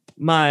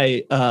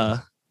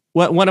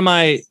one of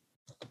my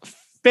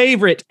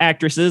favorite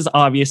actresses,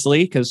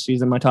 obviously, because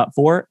she's in my top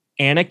 4,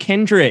 Anna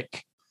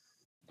Kendrick.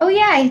 Oh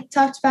yeah, I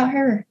talked about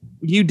her.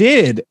 You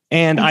did,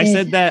 and I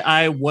said that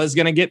I was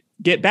gonna get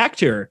back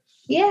to her.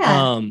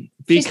 Yeah,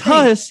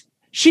 because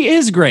she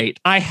is great.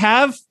 I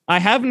have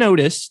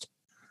noticed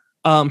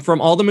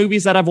from all the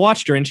movies that I've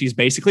watched her in, she's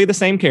basically the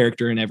same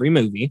character in every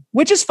movie,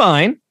 which is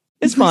fine.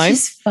 It's fine.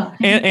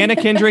 Anna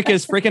Kendrick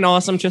is freaking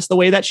awesome, just the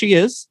way that she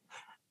is.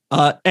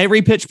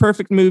 Every Pitch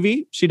Perfect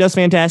movie she does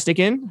fantastic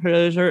in.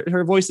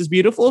 Her voice is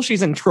beautiful.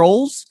 She's in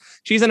Trolls.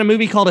 She's in a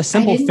movie called A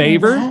Simple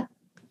Favor.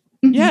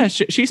 Yeah,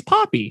 she's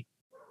Poppy.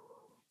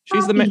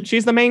 She's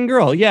the main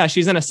girl. Yeah,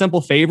 she's in A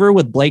Simple Favor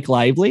with Blake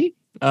Lively.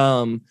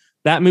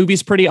 That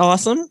movie's pretty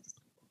awesome.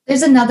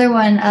 There's another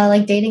one,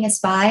 like Dating a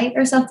Spy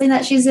or something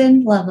that she's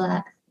in. Love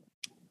that.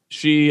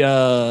 She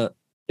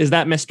is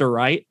that Mr.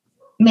 Right?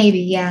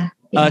 Maybe, yeah.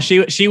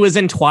 She was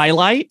in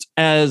Twilight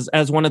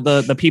as one of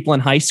the people in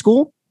high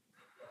school.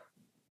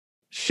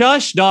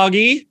 Shush,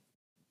 doggy.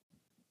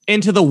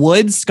 Into the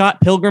Woods,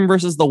 Scott Pilgrim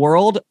versus the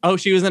World. Oh,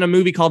 she was in a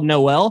movie called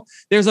Noelle.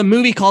 There's a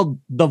movie called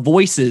The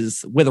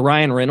Voices with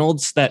Ryan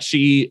Reynolds that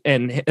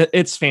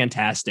it's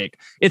fantastic.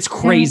 It's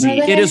crazy.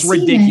 It is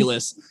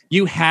ridiculous.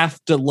 You have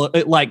to look.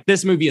 Like,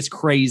 this movie is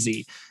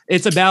crazy.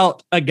 It's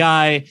about a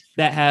guy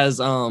that has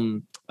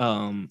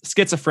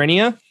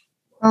schizophrenia.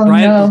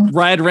 Oh,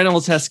 Ryan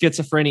Reynolds has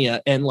schizophrenia,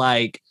 and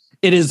like,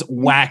 it is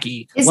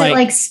wacky. Is it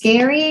like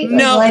scary?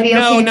 No,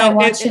 no.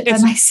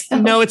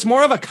 It's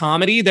more of a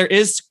comedy. There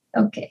is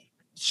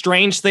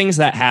strange things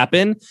that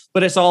happen,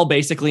 but it's all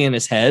basically in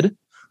his head.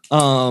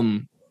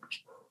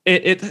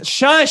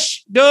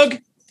 Shush, Doug.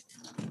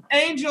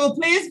 Angel,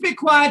 please be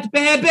quiet,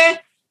 baby.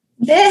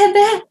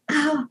 Baby.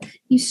 Oh,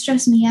 you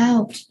stress me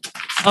out.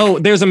 Oh,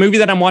 there's a movie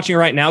that I'm watching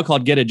right now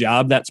called Get a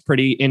Job. That's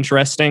pretty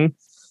interesting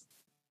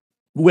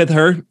with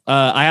her.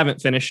 I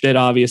haven't finished it,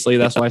 obviously.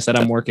 That's why I said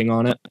I'm working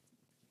on it.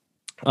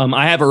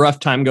 I have a rough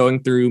time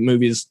going through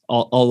movies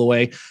all the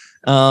way.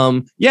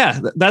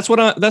 That's what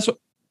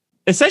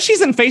It says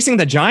she's in Facing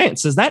the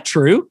Giants. Is that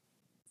true?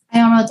 I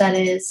don't know what that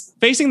is.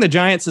 Facing the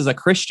Giants is a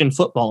Christian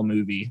football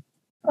movie.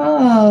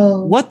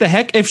 Oh, What the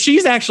heck? If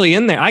she's actually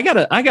in there, I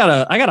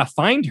gotta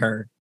find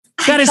her.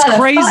 That is I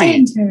gotta crazy.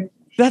 find her.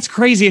 That's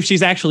crazy if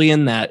she's actually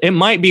in that. It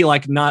might be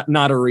like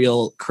not a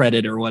real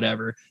credit or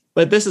whatever,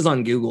 but this is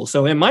on Google,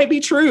 so it might be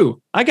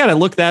true. I gotta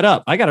look that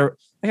up. I gotta.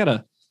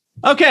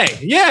 Okay,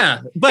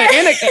 yeah. But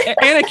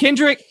Anna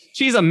Kendrick,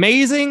 she's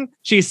amazing.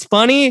 She's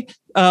funny.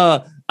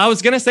 I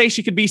was gonna say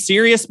she could be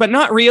serious, but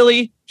not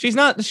really. She's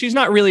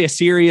not really a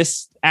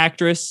serious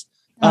actress.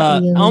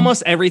 Not really.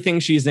 Almost everything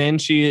she's in,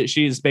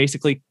 she's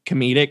basically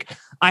comedic.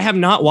 I have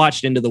not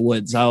watched Into the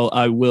Woods.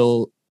 I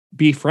will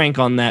be frank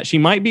on that. She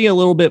might be a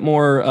little bit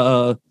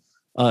more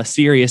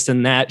serious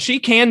than that. She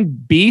can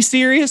be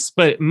serious,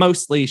 but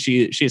mostly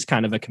she's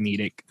kind of a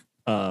comedic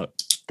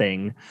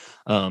thing.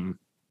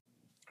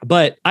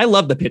 But I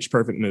love the Pitch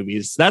Perfect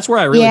movies. That's where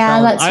I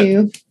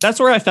really that's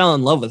where I fell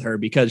in love with her,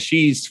 because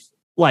she's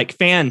like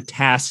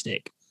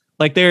fantastic.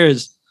 Like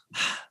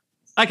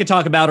I could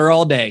talk about her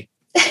all day.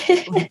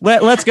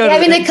 Let's go.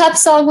 Yeah, the Cup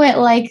song went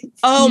like,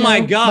 oh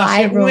my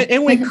gosh, viral.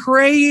 it went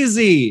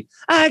crazy.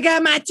 I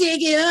got my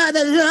ticket all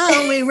the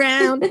long way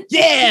round.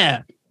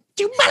 Yeah.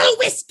 2 bottle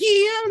whiskey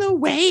on the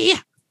way.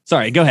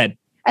 Sorry, go ahead.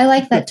 I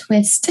like that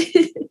twist.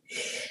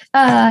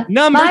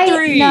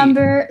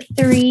 Number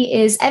 3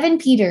 is Evan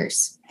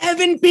Peters.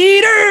 Evan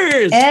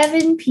Peters.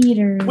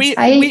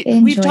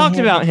 We've talked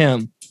about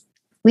him.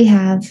 We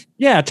have.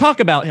 Yeah, talk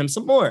about him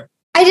some more.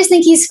 I just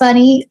think he's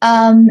funny.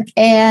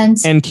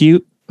 And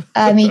cute.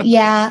 I mean,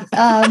 yeah.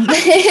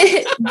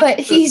 But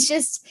he's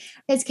just,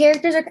 his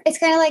characters are, it's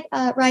kind of like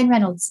Ryan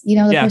Reynolds, the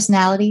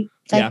personality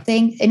type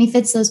thing. And he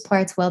fits those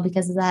parts well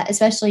because of that,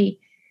 especially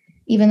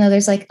even though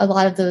there's like a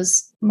lot of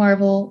those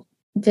Marvel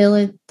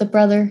villain, the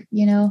brother,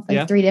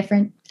 3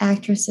 different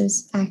actors.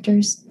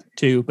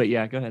 2, but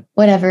yeah, go ahead.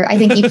 Whatever. I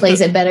think he plays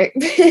it better.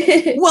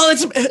 Well,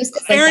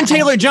 it's Aaron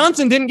Taylor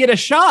Johnson didn't get a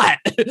shot.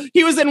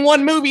 He was in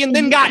one movie and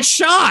then got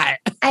shot.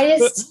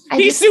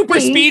 He's super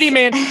speedy,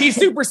 man. He's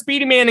super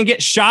speedy, man, and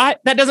gets shot.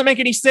 That doesn't make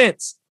any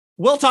sense.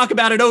 We'll talk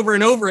about it over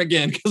and over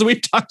again because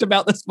we've talked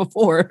about this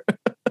before.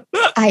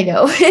 I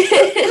know.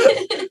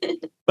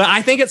 But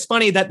I think it's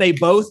funny that they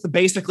both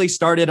basically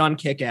started on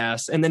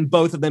Kick-Ass and then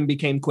both of them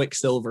became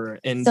Quicksilver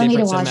in Still different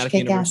need to watch cinematic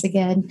Kick-Ass universes.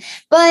 again.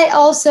 But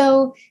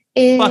also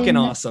in Fucking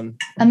awesome.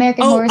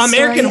 American Horror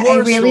Story, I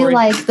really Story.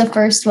 like the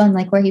first one,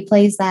 like where he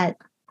plays the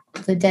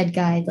dead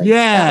guy. Like,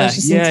 that was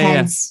just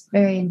intense.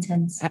 Very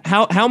intense.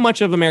 How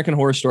much of American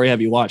Horror Story have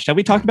you watched? Have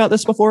we talked about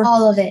this before?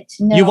 All of it.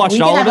 No, you watched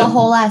all of it? We could have a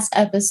whole last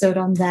episode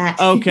on that.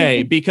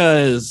 Okay,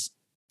 because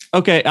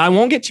I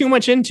won't get too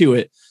much into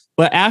it,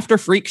 but after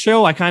Freak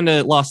Show, I kind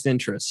of lost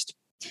interest.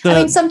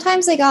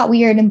 Sometimes they got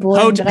weird and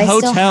boring, but I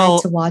still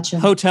had to watch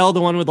them. Hotel,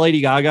 the one with Lady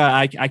Gaga,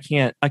 I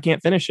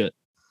can't finish it.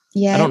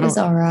 Yeah, it was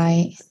all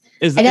right.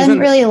 I Isn't didn't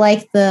really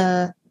like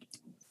the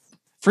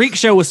Freak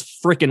Show was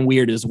freaking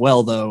weird as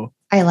well, though.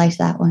 I liked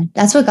that one.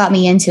 That's what got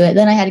me into it.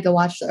 Then I had to go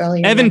watch the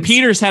earlier Evan ones.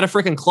 Peters had a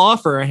freaking claw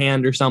for a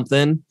hand or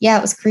something. Yeah,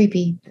 it was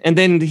creepy. And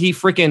then he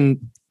freaking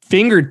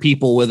fingered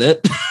people with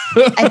it.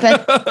 I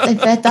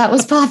bet that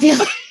was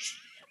popular.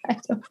 I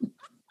don't know.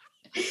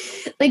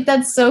 Like,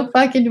 that's so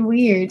fucking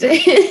weird.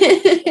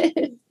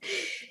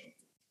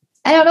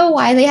 I don't know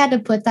why they had to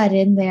put that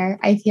in there.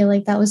 I feel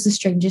like that was the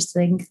strangest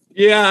thing.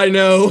 Yeah, I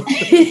know.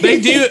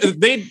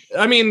 The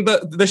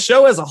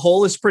show as a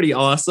whole is pretty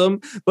awesome,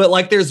 but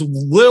like there's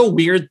little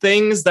weird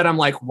things that I'm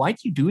like, why'd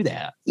you do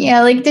that?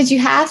 Yeah, like, did you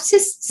have to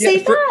say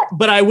that?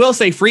 But I will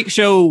say Freak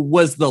Show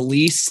was the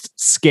least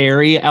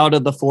scary out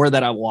of the 4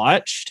 that I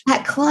watched.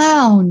 That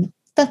clown.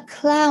 The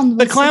clown.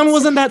 The clown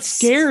wasn't that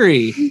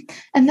scary.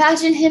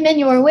 Imagine him in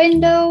your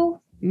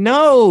window.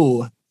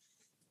 No.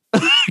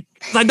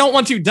 I don't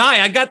want to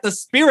die. I got the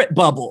spirit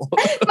bubble.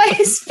 My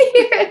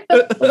spirit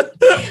bubble.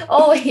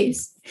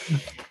 Always.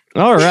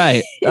 All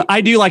right.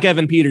 I do like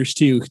Evan Peters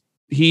too.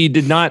 He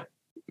did not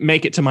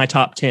make it to my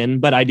top 10,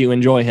 but I do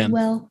enjoy him.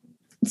 Well,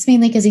 it's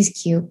mainly because he's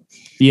cute.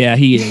 Yeah,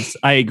 he is.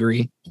 I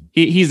agree.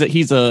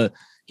 He's a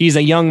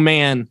young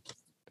man.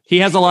 He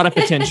has a lot of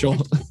potential.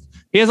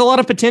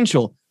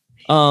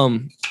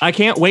 I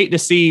can't wait to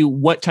see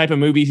what type of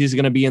movies he's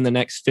going to be in the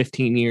next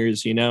 15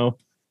 years,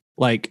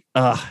 it's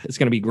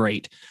going to be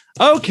great.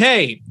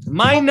 Okay.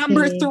 My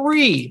number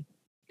 3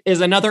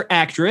 is another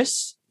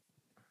actress.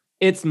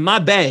 It's my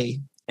bae,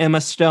 Emma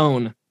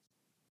Stone.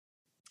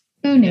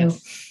 Who knew?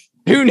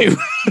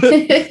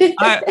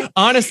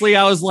 Honestly,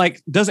 I was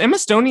like, does Emma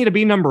Stone need to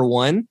be number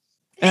 1?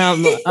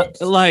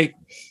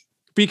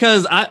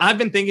 Because I've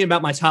been thinking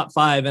about my top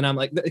 5 and I'm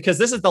like, because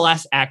this is the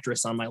last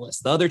actress on my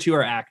list. The other 2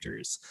 are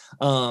actors.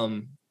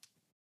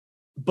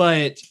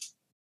 But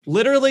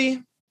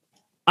literally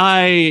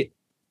I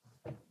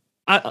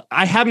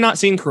have not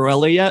seen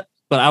Cruella yet,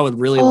 but I would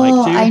really like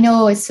to. I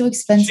know, it's so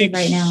expensive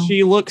right now.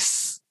 She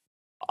looks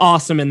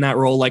awesome in that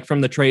role. Like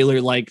from the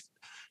trailer, like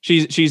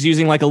she's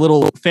using like a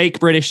little fake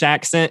British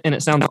accent and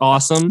it sounds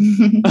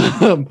awesome.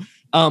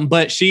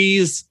 But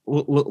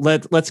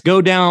let's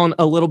go down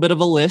a little bit of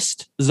a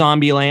list.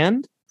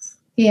 Zombieland.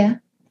 Yeah.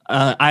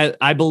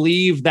 I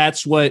believe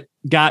that's what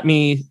got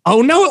me.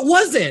 Oh no, it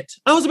wasn't.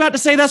 I was about to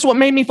say that's what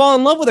made me fall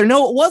in love with her.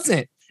 No, it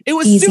wasn't. It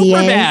was Easy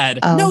Super A? Bad.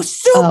 Oh. No,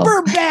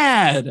 Super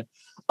Bad.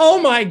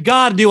 Oh my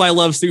God, do I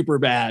love Super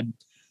Bad?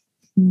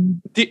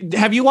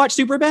 Have you watched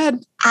Super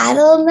Bad? I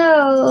don't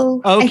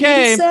know.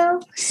 Okay. I think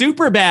so.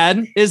 Super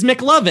Bad is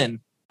McLovin.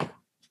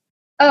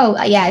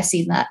 Oh, yeah, I've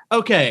seen that.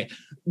 Okay.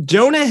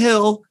 Jonah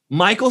Hill,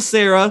 Michael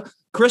Cera,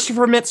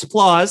 Christopher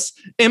Mintz-Plasse,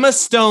 Emma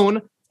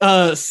Stone,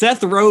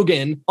 Seth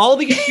Rogen, all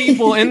these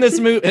people in this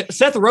movie.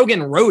 Seth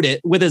Rogen wrote it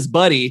with his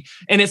buddy,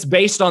 and it's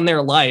based on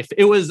their life.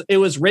 It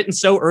was written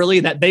so early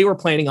that they were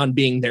planning on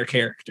being their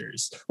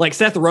characters. Like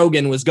Seth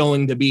Rogen was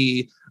going to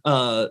be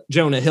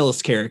Jonah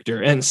Hill's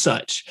character and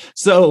such.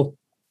 So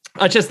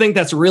I just think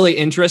that's really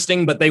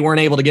interesting, but they weren't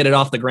able to get it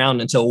off the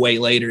ground until way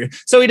later.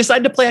 So he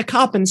decided to play a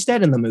cop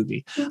instead in the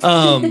movie.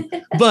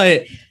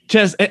 But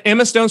just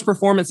Emma Stone's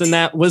performance in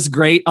that was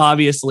great,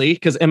 obviously,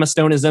 because Emma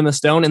Stone is Emma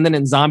Stone. And then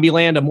in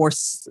Zombieland, a more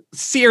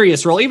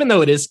serious role, even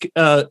though it is,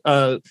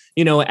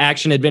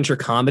 action adventure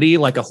comedy,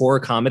 like a horror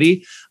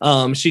comedy.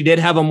 She did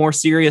have a more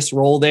serious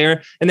role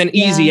there. And then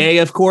Easy A,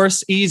 of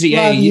course, Easy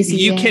A.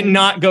 You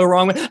cannot go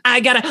wrong with.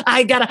 I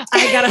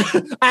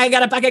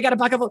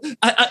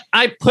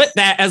put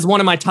that as one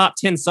of my top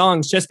 10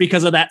 songs just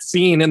because of that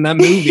scene in that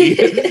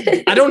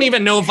movie. I don't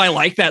even know if I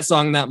like that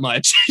song that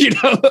much,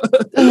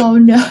 Oh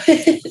no.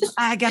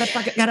 I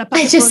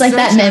just like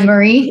that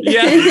memory.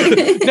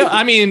 Yeah. No,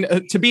 I mean,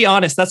 to be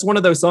honest, that's one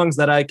of those songs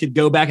that I could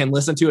go back and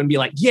listen to and be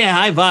like, yeah,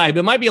 I vibe.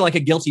 It might be like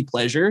a guilty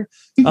pleasure.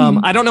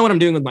 I don't know what I'm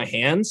doing with my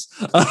hands,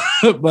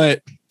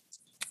 but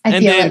I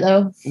feel it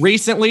though.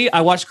 Recently,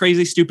 I watched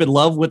Crazy Stupid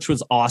Love, which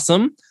was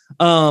awesome.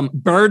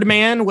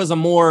 Birdman was a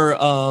more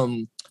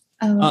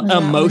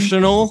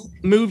emotional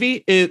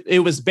movie.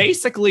 It was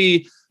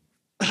basically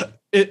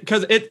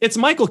because it's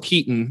Michael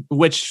Keaton,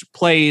 which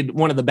played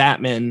one of the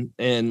Batman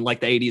in like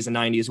the 80s and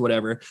 90s,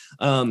 whatever.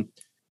 And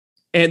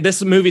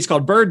this movie is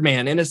called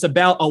Birdman, and it's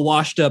about a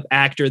washed up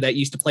actor that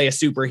used to play a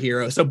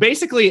superhero. So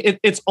basically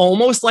it's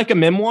almost like a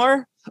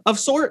memoir of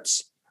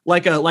sorts,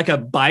 like a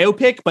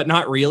biopic, but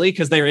not really,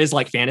 because there is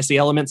like fantasy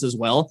elements as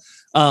well.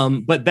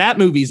 But that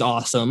movie's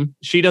awesome.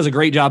 She does a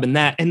great job in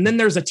that. And then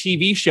there's a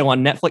TV show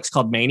on Netflix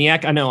called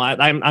Maniac. I know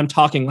I'm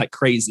talking like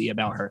crazy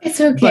about her. It's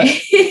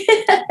okay.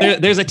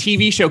 There's a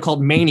TV show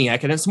called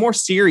Maniac, and it's a more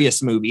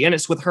serious movie, and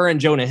it's with her and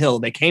Jonah Hill.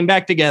 They came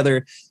back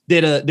together,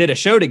 did a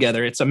show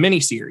together. It's a mini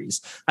series.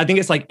 I think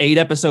it's like 8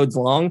 episodes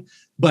long,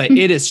 but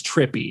it is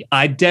trippy.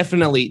 I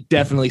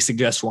definitely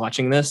suggest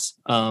watching this.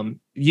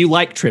 You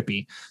like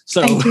trippy,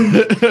 so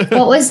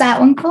what was that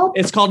one called?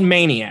 It's called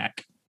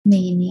Maniac.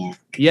 Maniac.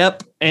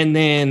 Yep. And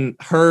then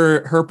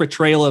her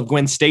portrayal of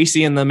Gwen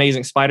Stacy in the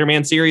Amazing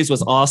Spider-Man series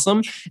was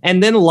awesome.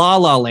 And then La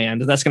La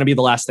Land. That's going to be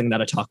the last thing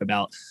that I talk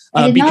about.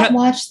 I did not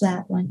watch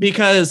that one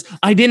because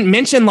I didn't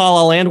mention La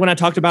La Land when I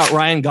talked about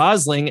Ryan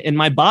Gosling in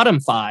my bottom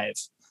 5,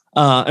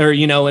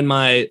 in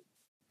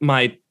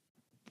my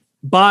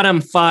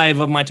bottom 5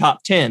 of my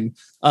top 10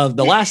 of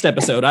the last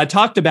episode. I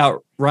talked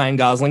about Ryan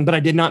Gosling, but I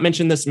did not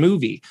mention this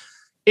movie.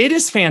 It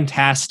is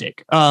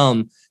fantastic.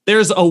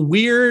 There's a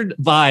weird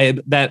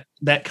vibe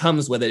that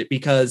comes with it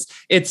because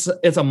it's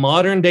a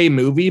modern day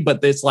movie,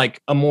 but it's like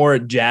a more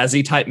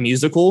jazzy type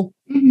musical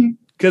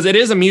because it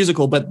is a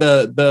musical, but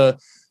the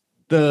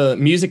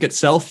music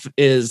itself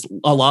is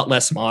a lot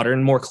less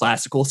modern, more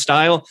classical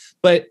style,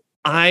 but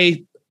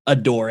I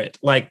adore it.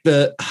 Like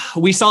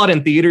we saw it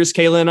in theaters,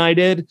 Kayla and I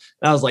did.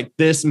 And I was like,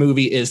 this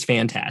movie is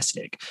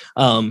fantastic.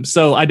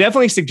 So I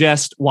definitely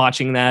suggest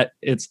watching that.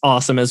 It's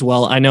awesome as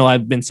well. I know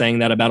I've been saying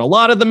that about a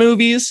lot of the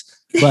movies,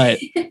 but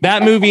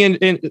that movie,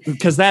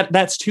 because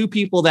that's 2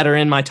 people that are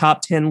in my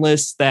top 10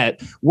 lists that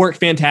work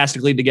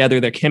fantastically together.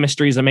 Their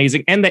chemistry is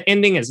amazing. And the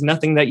ending is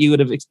nothing that you would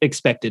have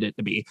expected it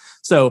to be.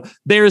 So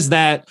there's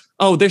that.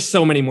 Oh, there's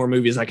so many more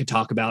movies I could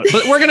talk about,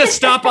 but we're going to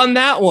stop on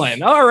that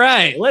one. All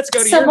right, let's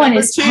go to someone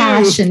your is 2.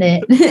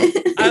 Passionate.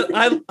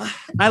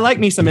 I like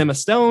me some Emma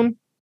Stone.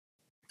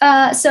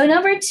 So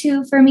number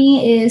 2 for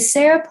me is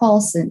Sarah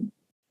Paulson.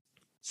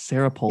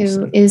 Sarah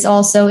Paulson, who is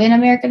also in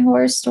American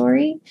Horror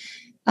Story.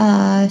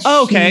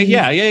 Okay.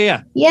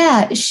 Yeah.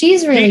 Yeah,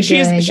 she's really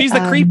good. She's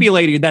the creepy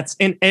lady that's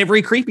in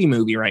every creepy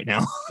movie right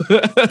now.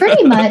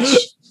 Pretty much.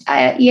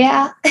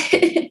 Yeah.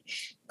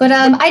 But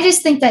I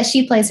just think that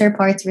she plays her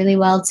parts really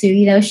well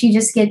too. She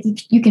just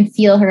you can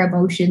feel her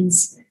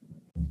emotions.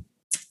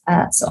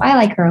 So I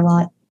like her a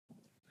lot.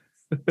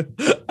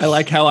 I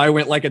like how I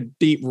went like a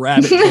deep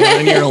rabbit hole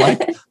and you're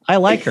like, I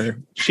like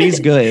her. She's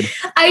good.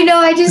 I know.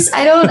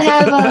 I don't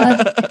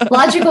have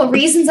logical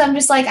reasons. I'm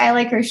just like, I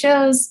like her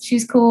shows.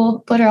 She's cool.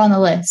 Put her on the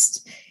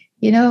list.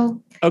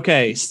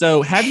 Okay.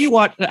 So have you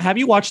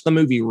watched the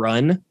movie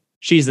Run?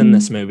 She's in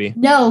this movie.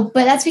 No,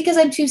 but that's because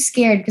I'm too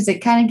scared because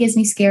it kind of gives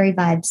me scary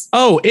vibes.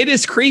 Oh, it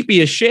is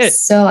creepy as shit.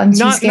 So I'm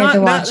too scared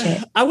to watch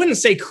it. I wouldn't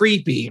say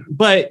creepy,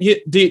 but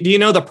do you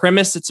know the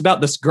premise? It's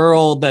about this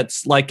girl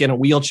that's like in a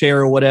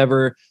wheelchair or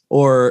whatever,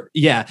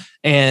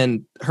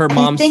 and her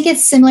mom. I think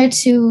it's similar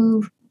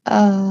to.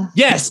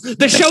 Yes,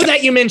 the show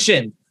that you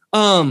mentioned.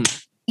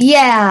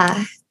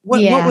 Yeah.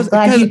 What was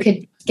glad you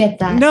could get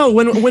that. No,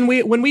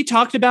 when we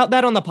talked about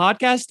that on the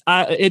podcast,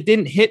 it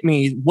didn't hit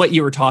me what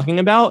you were talking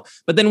about.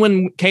 But then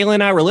when Kayla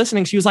and I were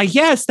listening, she was like,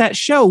 "Yes, that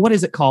show. What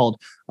is it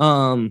called?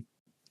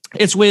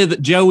 It's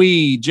with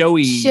Joey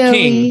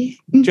King.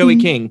 Joey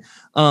King.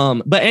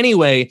 But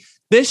anyway,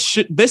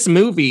 this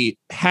movie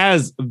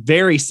has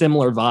very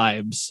similar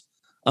vibes.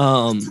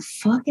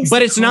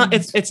 But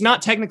it's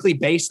not technically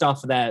based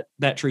off of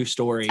that true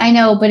story. I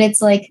know, but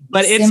it's like,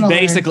 but similar. It's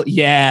basically,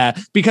 yeah,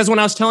 because when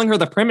I was telling her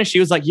the premise, she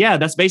was like, yeah,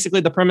 that's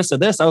basically the premise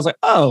of this. I was like,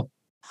 oh,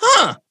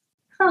 huh.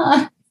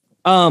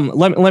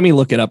 Let me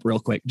look it up real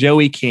quick.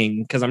 Joey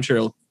King, because I'm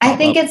sure I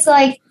think it's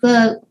like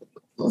the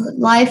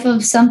life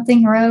of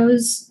something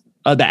Rose.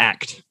 The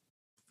act.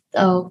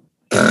 Oh,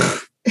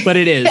 but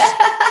it is.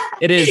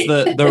 It is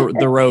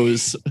the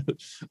Rose.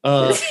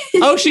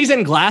 Oh, she's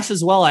in Glass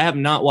as well. I have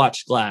not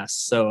watched Glass,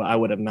 so I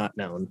would have not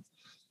known.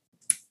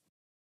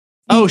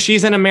 Oh,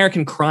 she's in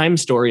American Crime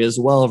Story as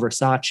well,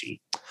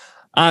 Versace.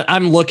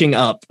 I'm looking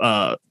up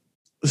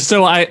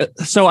so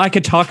I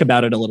could talk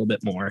about it a little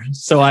bit more.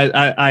 So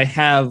I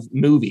have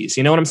movies.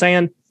 You know what I'm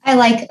saying? I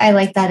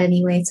like that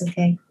anyway. It's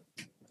okay.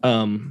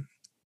 I'm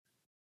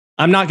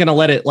not gonna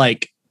let it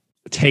like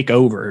take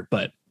over,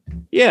 but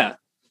yeah.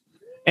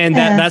 And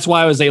that's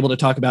why I was able to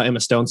talk about Emma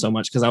Stone so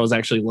much, because I was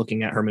actually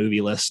looking at her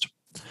movie list.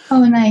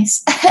 Oh,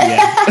 nice.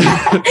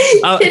 Yeah.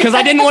 Because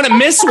I didn't want to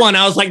miss one.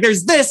 I was like,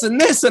 there's this and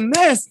this and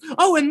this.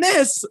 Oh, and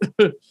this.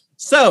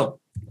 So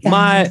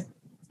my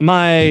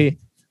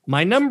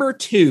number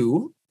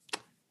 2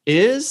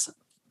 is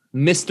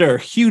Mr.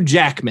 Hugh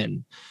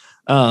Jackman.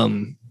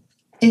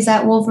 Is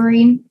that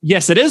Wolverine?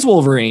 Yes, it is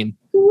Wolverine.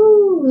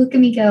 Ooh, look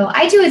at me go.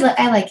 I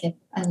like it.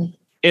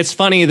 It's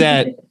funny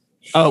that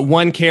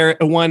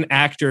one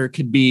actor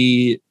could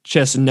be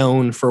just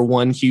known for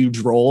one huge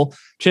role,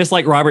 just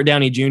like Robert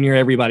Downey Jr.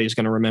 Everybody's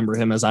going to remember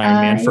him as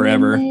Iron Man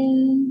forever,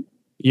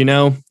 you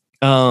know.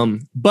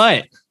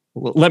 But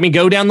let me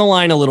go down the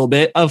line a little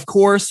bit. Of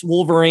course,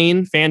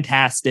 Wolverine,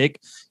 fantastic.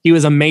 He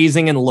was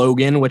amazing in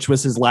Logan, which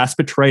was his last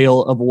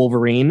portrayal of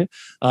Wolverine.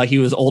 He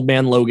was Old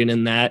Man Logan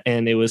in that,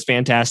 and it was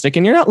fantastic.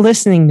 And you're not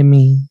listening to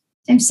me.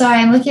 I'm sorry.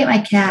 I'm looking at my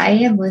cat. I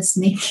am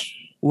listening.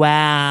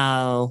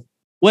 Wow.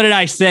 What did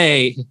I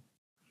say?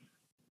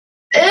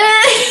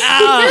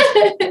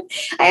 I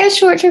have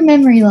short-term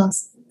memory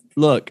loss.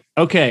 Look,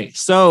 okay,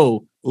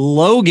 so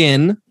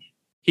Logan,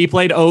 he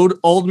played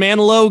old man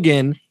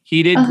Logan.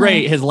 He did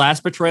great. His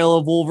last portrayal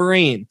of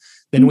Wolverine.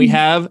 Then we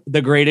have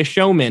The Greatest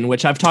Showman,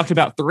 which I've talked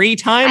about 3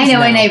 times. I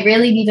know, now. and I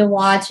really need to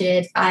watch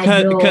it. I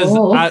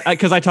know.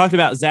 Because I talked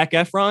about Zac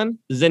Efron,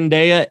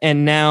 Zendaya,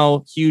 and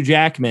now Hugh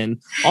Jackman.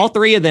 All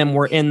 3 of them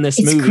were in this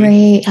movie. It's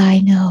great. I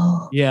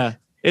know. Yeah.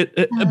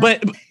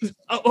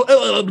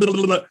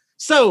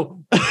 So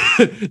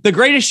The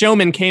Greatest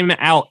Showman came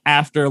out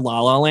after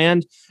La La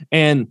Land,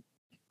 and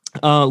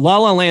La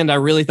La Land I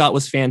really thought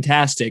was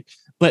fantastic.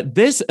 But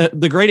this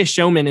The Greatest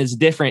Showman is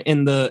different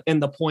in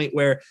the point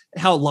where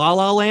how La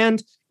La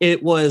Land,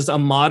 it was a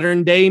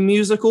modern day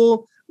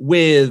musical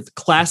with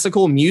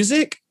classical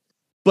music,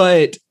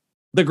 but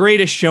The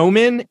Greatest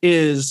Showman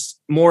is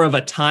more of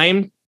a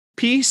time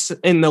piece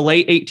in the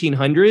late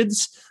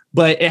 1800s,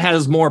 but it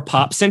has more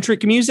pop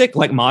centric music,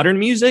 like modern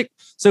music.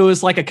 So it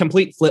was like a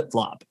complete flip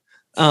flop.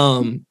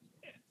 And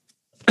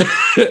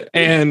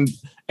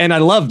I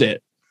loved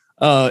it.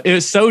 It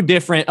was so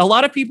different. A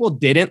lot of people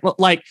didn't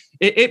like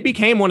it. It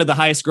became one of the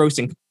highest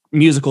grossing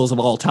musicals of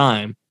all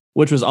time,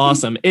 which was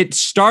awesome. It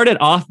started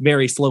off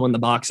very slow in the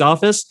box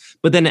office,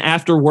 but then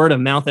after word of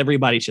mouth,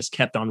 everybody just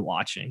kept on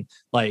watching,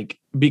 like,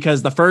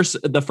 because the first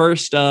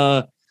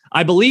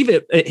I believe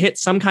it hit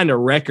some kind of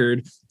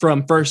record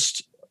from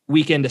first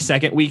weekend to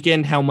second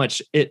weekend, how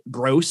much it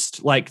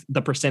grossed, like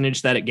the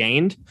percentage that it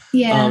gained.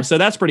 Yeah. So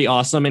that's pretty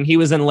awesome. And he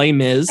was in Les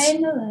Mis. I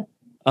didn't know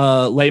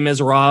that. Les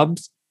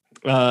Miserables.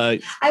 I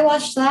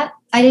watched that.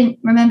 I didn't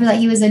remember that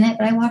he was in it,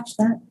 but I watched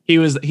that.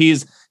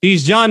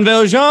 He's Jean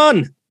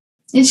Valjean.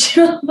 It's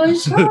Jean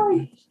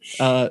Valjean.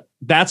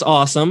 That's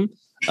awesome.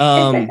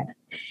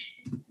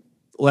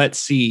 Let's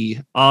see.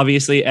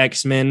 Obviously,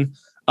 X-Men.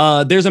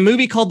 There's a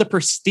movie called The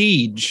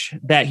Prestige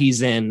that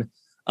he's in.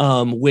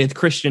 With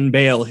Christian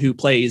Bale, who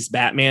plays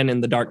Batman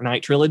in the Dark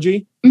Knight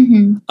trilogy.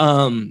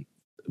 Mm-hmm.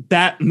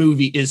 That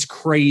movie is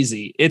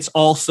crazy. It's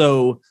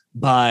also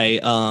by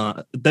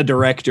the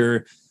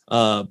director,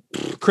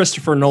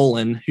 Christopher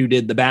Nolan, who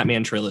did the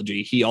Batman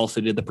trilogy. He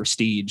also did The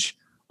Prestige.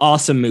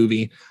 Awesome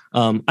movie.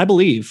 I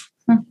believe.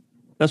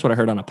 That's what I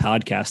heard on a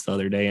podcast the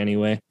other day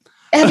anyway.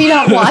 Have you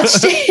not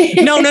watched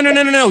it?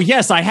 No.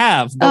 Yes, I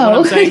have. But what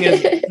I'm saying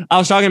is, I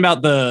was talking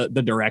about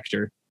the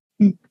director.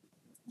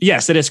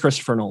 Yes, it is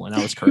Christopher Nolan.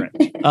 I was correct.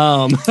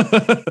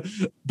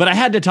 But I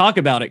had to talk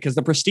about it because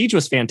The Prestige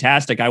was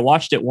fantastic. I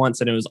watched it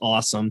once and it was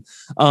awesome.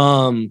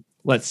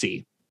 Let's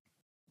see.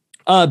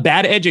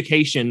 Bad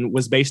Education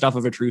was based off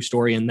of a true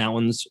story, and that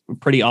one's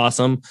pretty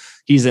awesome.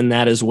 He's in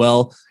that as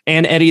well.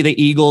 And Eddie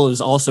the Eagle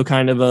is also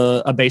kind of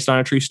a based on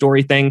a true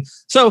story thing.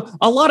 So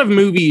a lot of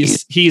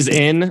movies he's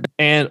in,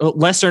 and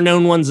lesser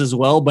known ones as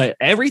well. But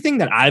everything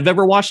that I've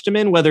ever watched him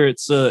in, whether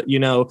it's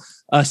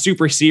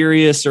super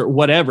serious or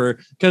whatever,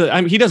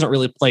 because he doesn't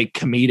really play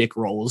comedic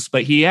roles,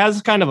 but he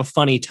has kind of a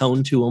funny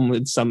tone to him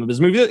with some of his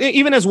movies.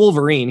 Even as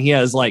Wolverine, he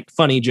has like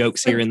funny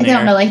jokes here and there. I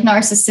don't know, like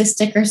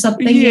narcissistic or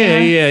something.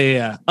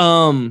 Yeah.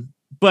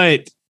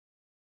 But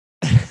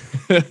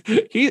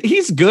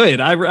he's good.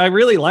 I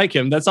really like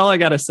him. That's all I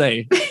gotta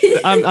say.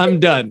 I'm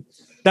done.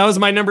 That was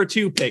my number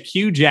 2 pick,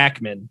 Hugh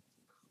Jackman.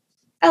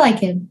 I like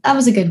him. That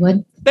was a good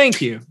one.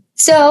 Thank you.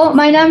 So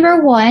my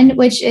number 1,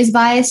 which is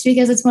biased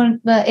because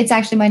it's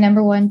actually my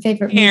number 1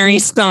 favorite movie. Harry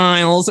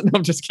Styles. No,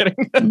 I'm just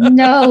kidding.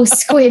 No,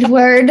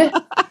 Squidward.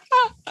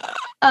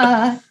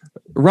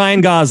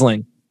 Ryan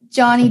Gosling.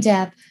 Johnny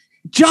Depp.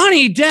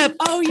 Johnny Depp.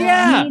 Oh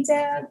yeah. Johnny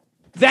Depp.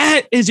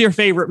 That is your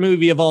favorite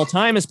movie of all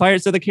time, is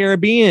Pirates of the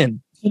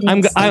Caribbean.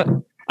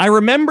 I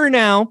remember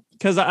now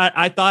because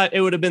I thought it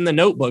would have been The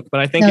Notebook,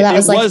 but I think it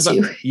was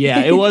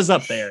yeah, it was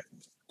up there.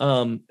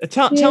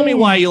 Tell me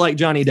why you like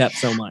Johnny Depp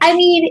so much. I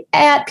mean,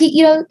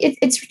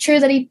 it's true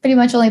that he pretty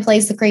much only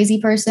plays the crazy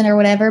person or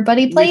whatever, but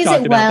he plays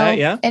it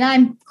well, and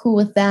I'm cool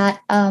with that.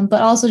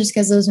 But also just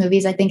because those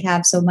movies I think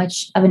have so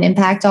much of an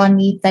impact on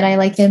me that I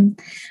like him.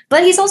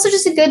 But he's also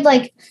just a good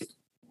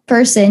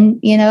person,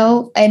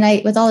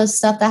 and with all this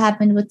stuff that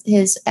happened with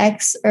his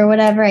ex or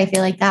whatever, I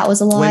feel like that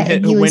was a lot.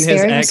 When his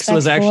ex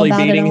was actually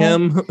beating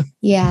him.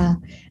 Yeah.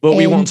 But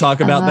we won't talk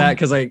about that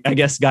because I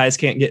guess guys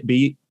can't get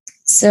beat.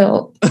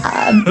 So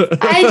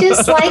I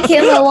just like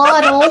him a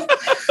lot.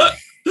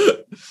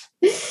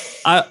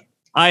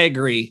 I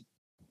agree.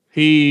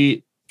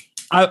 I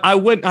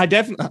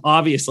definitely,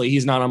 obviously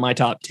he's not on my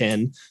top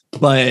 10,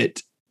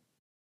 but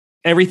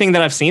everything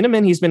that I've seen him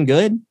in, he's been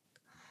good.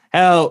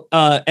 How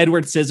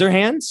Edward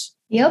Scissorhands.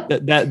 Yep.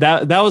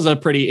 That was a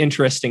pretty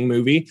interesting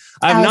movie.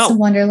 Alice in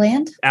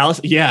Wonderland.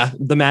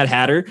 The Mad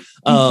Hatter.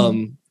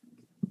 Mm-hmm.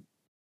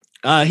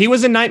 He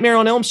was in Nightmare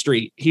on Elm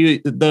Street.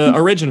 The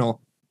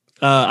original.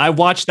 I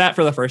watched that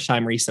for the first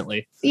time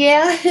recently.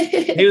 Yeah.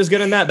 He was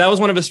good in that. That was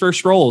one of his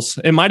first roles.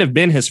 It might have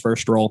been his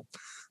first role.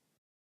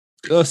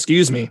 Oh,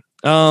 excuse me.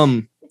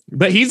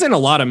 But he's in a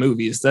lot of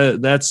movies.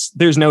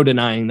 There's no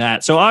denying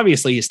that. So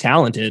obviously he's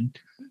talented.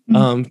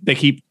 They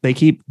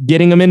keep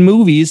getting him in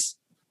movies.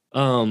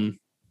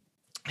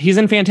 He's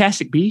in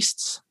Fantastic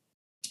Beasts.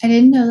 I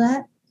didn't know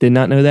that. Did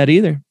not know that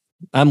either.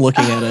 I'm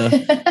looking at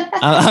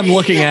I'm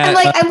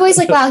always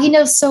like, wow, he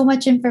knows so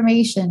much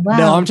information. Wow.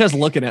 No, I'm just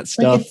looking at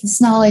stuff. Like, it's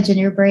this knowledge in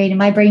your brain, and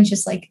my brain's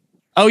just like,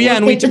 oh yeah,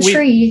 and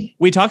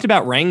we talked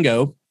about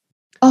Rango.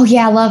 Oh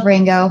yeah, I love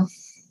Rango.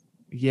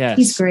 Yes,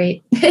 he's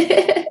great.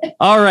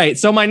 All right,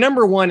 so my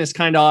number 1 is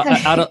kind of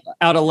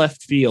out of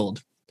left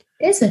field.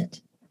 Is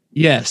it?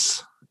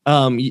 Yes.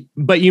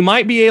 But you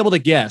might be able to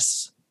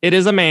guess. It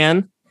is a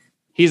man.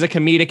 He's a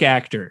comedic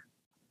actor.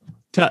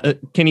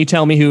 Can you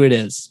tell me who it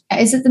is?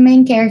 Is it the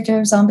main character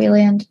of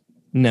Zombieland?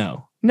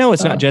 No,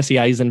 it's not Jesse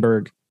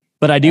Eisenberg,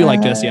 but I do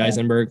like Jesse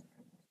Eisenberg.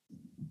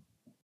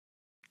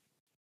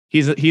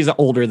 He's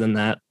older than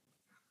that.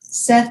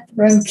 Seth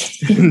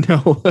Rogen.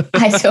 No.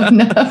 I don't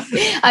know.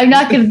 I'm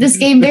not good at this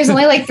game. There's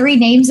only 3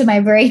 names in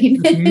my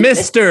brain.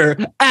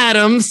 Mr.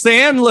 Adam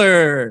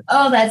Sandler.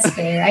 Oh, that's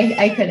fair.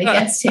 I could have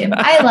guessed him.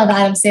 I love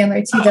Adam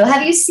Sandler too, though.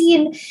 Have you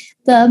seen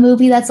the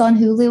movie that's on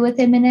Hulu with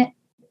him in it?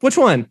 Which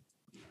one?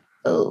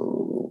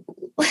 Oh.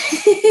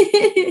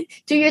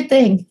 Do your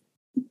thing.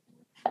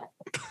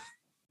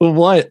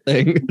 What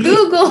thing?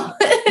 Google.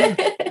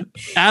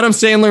 Adam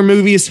Sandler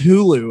movies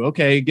Hulu.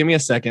 Okay, give me a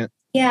second.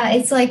 Yeah,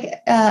 it's like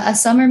a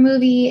summer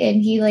movie,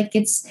 and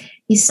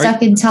he's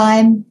stuck in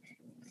time.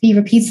 He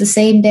repeats the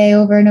same day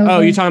over and over. Oh,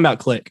 you're talking about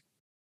Click?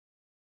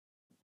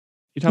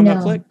 You talking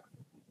about Click?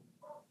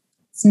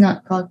 It's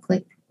not called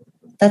Click.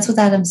 That's what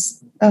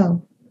Adam's.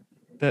 Oh,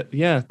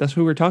 that's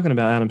who we're talking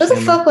about. Adam. What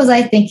the fuck was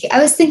I thinking?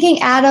 I was thinking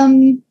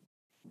Adam.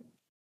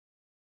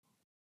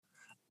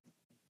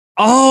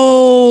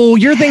 Oh,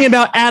 you're thinking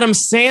about Adam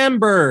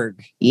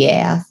Sandberg.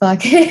 Yeah,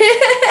 fuck.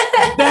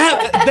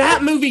 that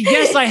movie,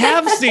 yes, I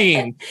have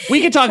seen.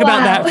 We could talk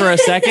about that for a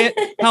second.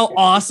 How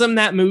awesome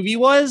that movie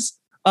was.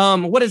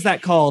 What is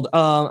that called?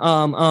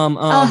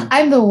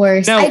 I'm the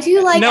worst. I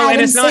do like Adam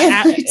and it's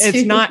Sandler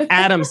it's not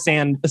Adam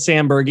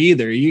Sandberg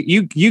either.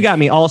 You got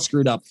me all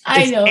screwed up.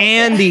 It's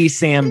Andy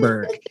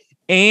Samberg.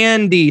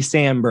 Andy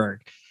Samberg.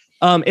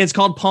 It's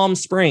called Palm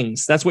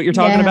Springs. That's what you're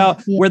talking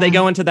about, where they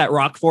go into that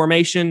rock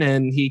formation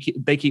and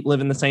they keep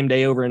living the same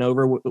day over and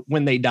over.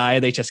 When they die,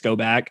 they just go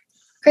back.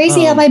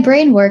 Crazy how my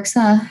brain works,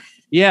 huh?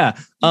 Yeah.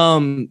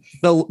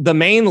 The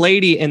main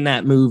lady in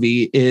that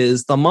movie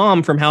is the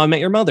mom from How I Met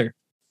Your Mother.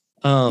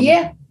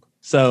 Yeah.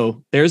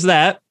 So there's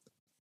that.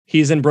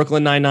 He's in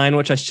Brooklyn Nine-Nine,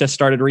 which I just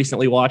started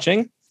recently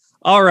watching.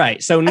 All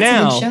right. So That's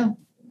now a good show.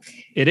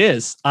 It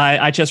is.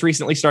 I just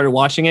recently started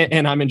watching it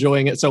and I'm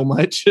enjoying it so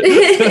much.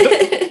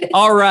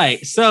 All right.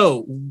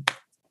 So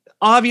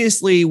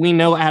obviously we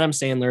know Adam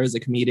Sandler is a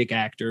comedic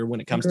actor when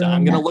it comes to,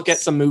 I'm going to look at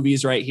some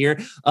movies right here.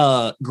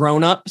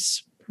 Grown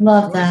Ups.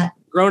 Love that.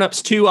 Grown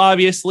Ups 2,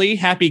 obviously.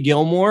 Happy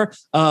Gilmore.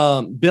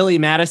 Billy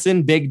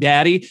Madison, Big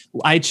Daddy.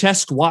 I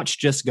just watched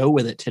Just Go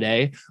With It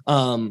today.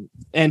 And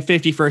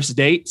 50 First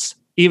Dates.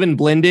 Even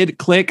Blended.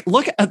 Click.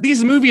 Look,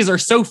 these movies are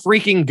so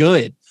freaking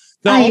good.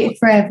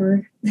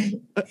 Forever.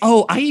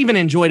 I even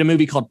enjoyed a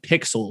movie called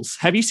Pixels.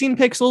 Have you seen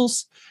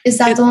Pixels? Is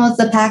that the one with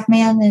the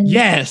Pac-Man?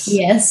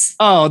 Yes.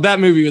 Oh, that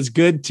movie was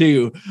good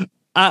too.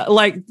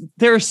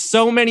 There are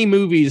so many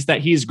movies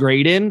that he's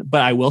great in,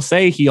 but I will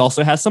say he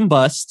also has some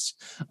busts.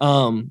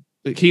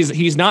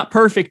 He's not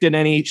perfect in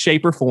any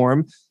shape or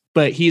form,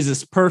 but he's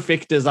as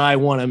perfect as I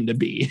want him to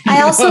be.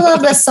 I also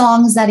love the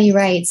songs that he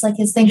writes, like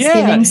his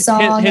Thanksgiving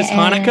song, his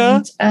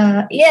Hanukkah.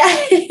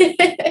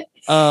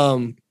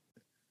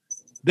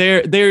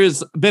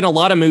 There's been a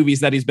lot of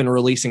movies that he's been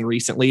releasing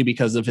recently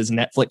because of his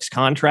Netflix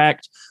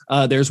contract.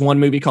 There's one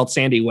movie called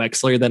Sandy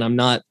Wexler that I'm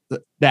not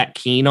that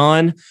keen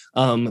on.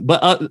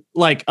 But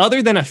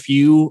other than a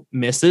few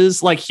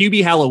misses, like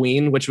Hubie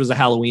Halloween, which was a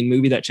Halloween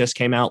movie that just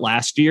came out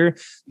last year,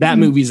 that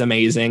movie's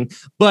amazing.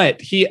 But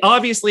he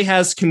obviously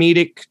has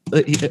comedic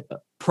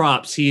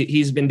props.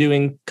 He's been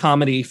doing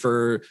comedy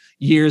for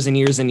years and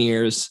years and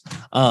years.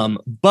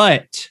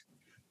 But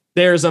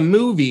there's a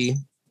movie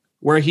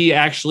where he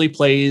actually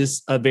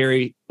plays a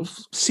very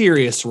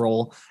serious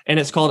role, and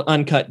it's called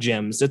Uncut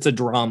Gems. It's a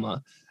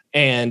drama,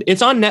 and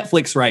it's on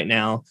Netflix right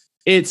now.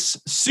 It's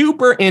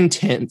super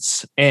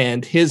intense,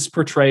 and his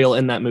portrayal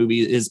in that movie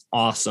is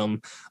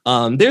awesome.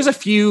 There's a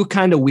few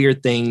kind of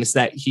weird things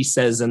that he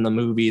says in the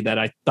movie that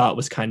I thought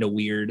was kind of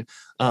weird.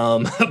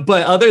 But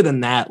other than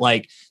that,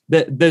 like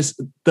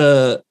just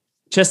the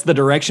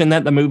direction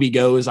that the movie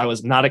goes, I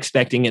was not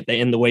expecting it to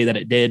end the way that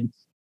it did.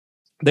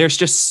 There's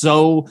just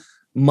so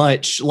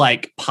much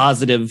like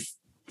positive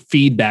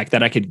feedback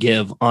that I could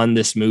give on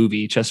this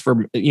movie, just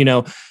for,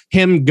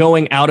 him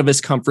going out of his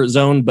comfort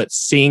zone, but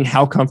seeing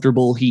how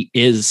comfortable he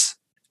is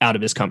out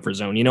of his comfort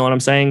zone. You know what I'm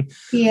saying?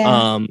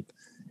 Yeah.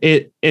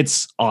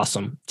 It's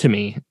awesome to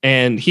me.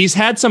 And he's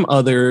had some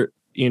other,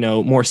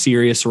 more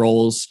serious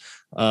roles,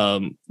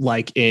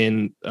 like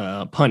in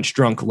Punch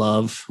Drunk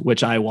Love,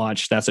 which I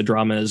watched. That's a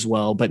drama as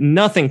well, but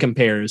nothing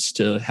compares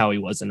to how he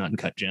was in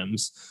Uncut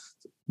Gems.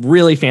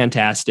 Really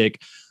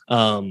fantastic.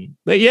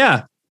 But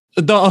yeah,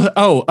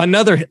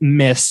 another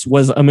miss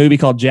was a movie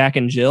called Jack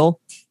and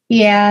Jill.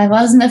 Yeah, I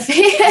wasn't a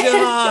fan.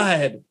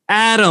 God,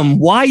 Adam,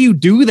 why you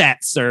do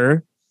that,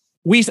 sir?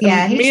 Me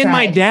and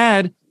my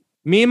dad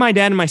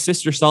and my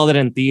sister saw that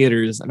in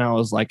theaters, and I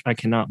was like, I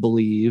cannot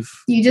believe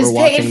you just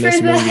paid for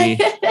this movie.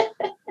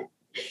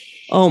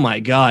 Oh my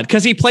God,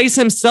 because he plays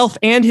himself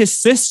and his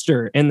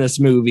sister in this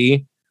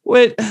movie.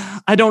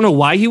 I don't know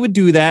why he would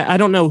do that. I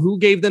don't know who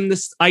gave them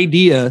this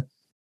idea.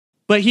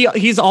 But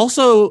he's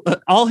also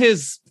all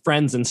his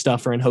friends and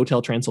stuff are in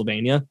Hotel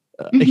Transylvania.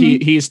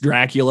 He's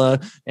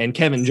Dracula, and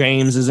Kevin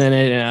James is in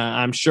it. And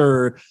I'm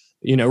sure,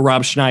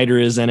 Rob Schneider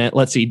is in it.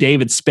 Let's see,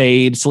 David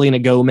Spade, Selena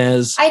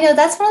Gomez. I know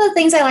that's one of the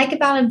things I like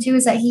about him too,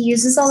 is that he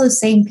uses all the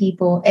same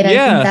people. And I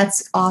think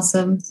that's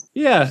awesome.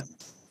 Yeah.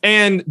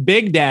 And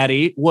Big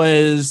Daddy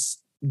was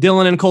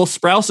Dylan and Cole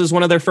Sprouse's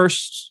one of their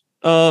first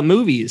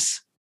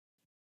movies.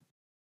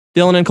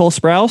 Dylan and Cole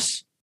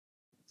Sprouse.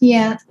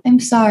 Yeah,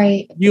 I'm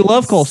sorry. You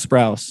love Cole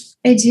Sprouse.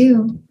 I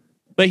do.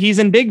 But he's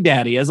in Big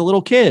Daddy as a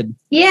little kid.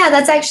 Yeah,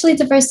 that's actually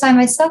the first time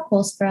I saw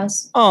Cole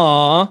Sprouse.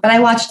 Aw. But I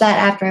watched that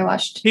after I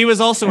watched. He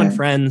was also in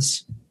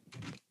Friends.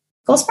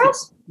 Cole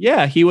Sprouse?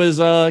 Yeah, he was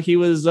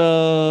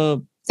their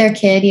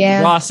kid,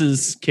 yeah.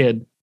 Ross's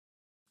kid.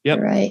 Yep.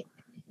 Right.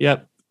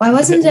 Yep. Why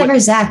wasn't it ever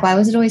Zach? Why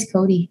was it always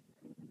Cody?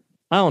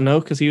 I don't know,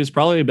 because he was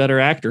probably a better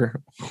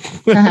actor.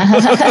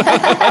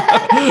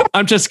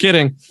 I'm just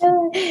kidding.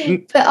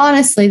 But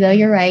honestly, though,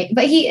 you're right.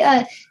 But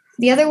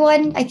the other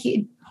one,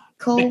 Dylan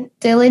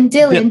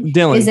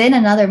is in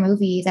another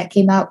movie that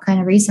came out kind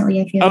of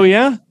recently, I feel. Oh,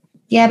 yeah?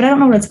 Yeah, but I don't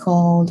know what it's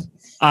called.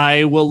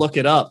 I will look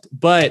it up.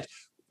 But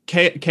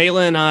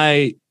Kayla and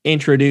I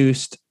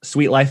introduced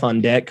Sweet Life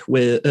on Deck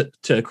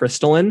to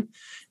Crystalline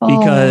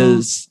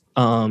because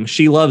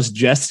she loves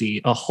Jessie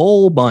a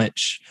whole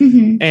bunch.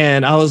 Mm-hmm.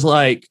 And I was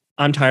like,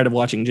 I'm tired of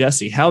watching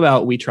Jessie. How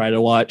about we try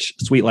to watch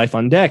Sweet Life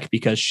on Deck,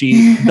 because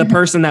the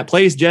person that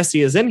plays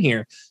Jessie is in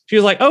here. She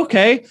was like,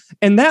 okay.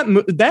 And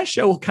that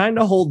show kind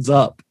of holds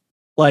up.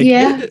 Like,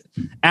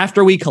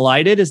 After We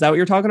Collided, is that what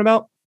you're talking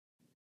about?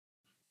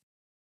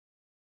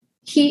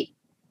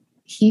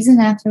 He's in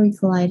After We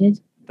Collided.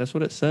 That's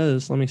what it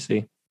says. Let me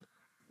see.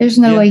 There's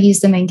no way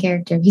he's the main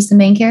character. He's the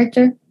main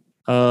character?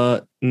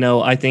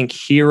 No, I think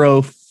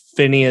Hero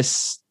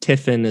Phineas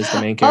Tiffin is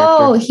the main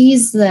character. Oh,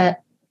 he's the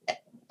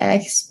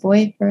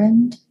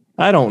ex-boyfriend?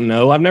 I don't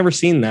know. I've never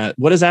seen that.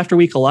 What is After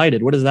We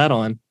Collided? What is that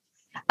on?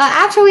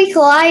 After We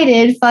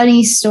Collided,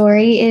 funny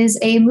story, is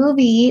a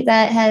movie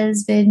that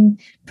has been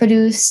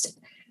produced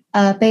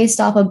based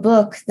off a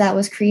book that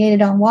was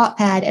created on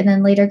Wattpad and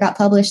then later got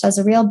published as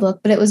a real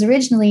book. But it was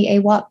originally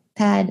a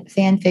Wattpad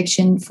fan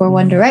fiction for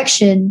One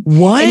Direction.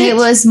 What? And it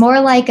was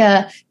more like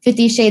a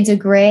 50 Shades of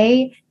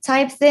Grey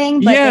type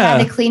thing, but they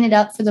had to clean it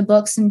up for the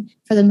books and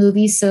for the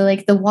movies. So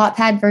like the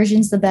Wattpad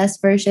version's the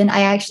best version.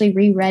 I actually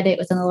reread it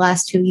within the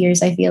last 2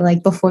 years, I feel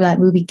like, before that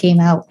movie came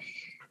out.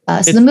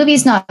 So the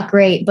movie's not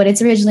great, but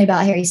it's originally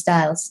about Harry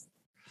Styles.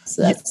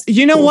 So that's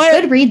cool.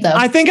 What? Good read though.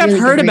 I think I've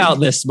heard about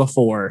this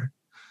before.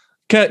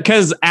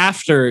 Because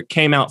After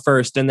came out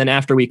first, and then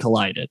After we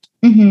collided.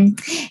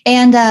 Mm-hmm.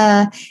 And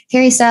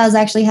Harry Styles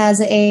actually has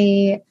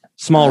a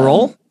small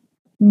role.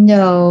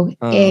 No,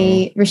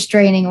 a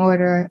restraining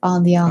order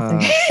on the author.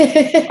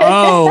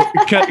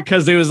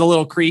 Because it was a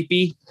little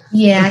creepy.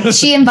 Yeah,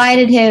 she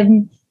invited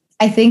him,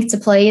 I think, to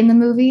play in the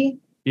movie.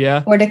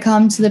 Yeah. Or to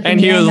come to the premiere. And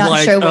he was not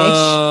sure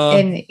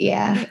which. And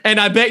yeah. And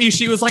I bet you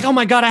she was like, oh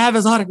my God, I have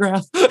his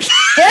autograph.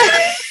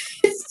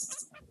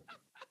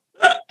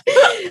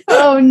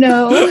 Oh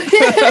no.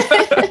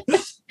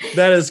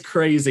 That is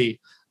crazy.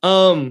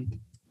 How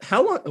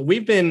long?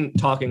 We've been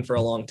talking for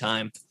a long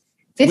time.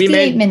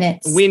 58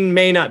 minutes. We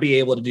may not be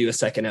able to do a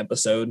second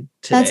episode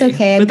today. That's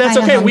okay. But that's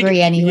okay.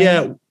 Hungry anyway.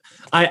 Yeah.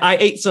 I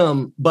ate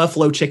some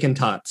buffalo chicken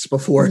tots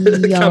before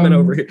coming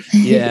over here.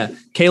 Yeah.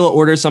 Kayla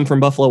ordered some from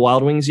Buffalo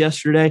Wild Wings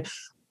yesterday.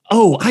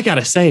 Oh, I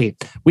gotta say,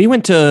 we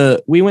went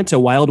to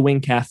Wild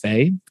Wing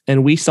Cafe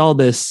and we saw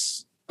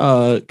this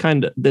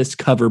this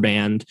cover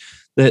band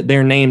that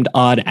they're named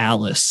Odd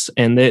Alice,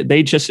 and they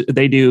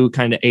do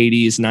kind of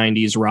 80s,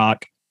 90s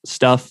rock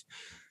stuff.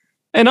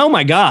 And oh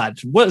my God,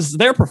 was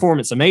their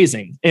performance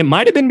amazing? It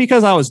might have been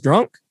because I was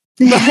drunk.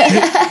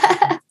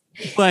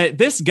 But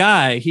this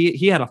guy,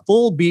 he had a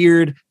full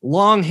beard,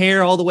 long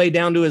hair all the way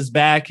down to his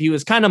back. He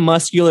was kind of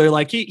muscular,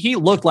 like he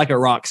looked like a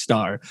rock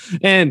star.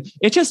 And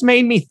it just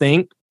made me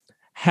think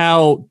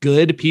how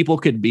good people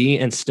could be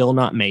and still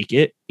not make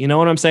it. You know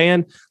what I'm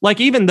saying? Like,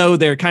 even though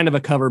they're kind of a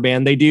cover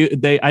band,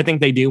 I think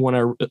they do want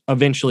to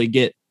eventually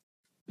get,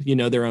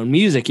 their own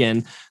music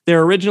in.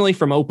 They're originally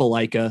from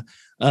Opelika.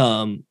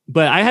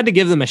 But I had to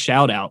give them a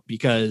shout out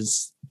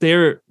because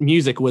their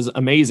music was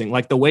amazing.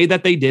 Like the way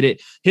that they did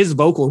it, his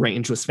vocal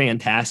range was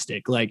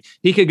fantastic. Like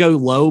he could go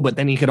low, but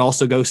then he could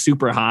also go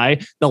super high.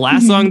 The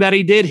last song that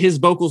he did, his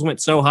vocals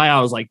went so high. I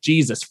was like,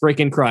 Jesus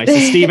freaking Christ,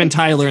 is Steven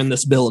Tyler in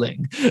this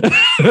building?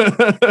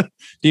 Do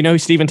you know who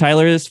Steven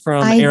Tyler is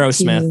from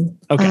Aerosmith?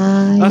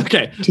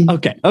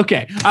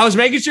 Okay. I was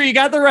making sure you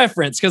got the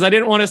reference because I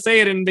didn't want to say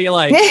it and be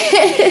like,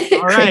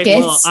 all right,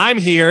 well, I'm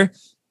here.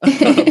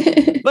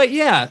 But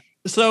yeah,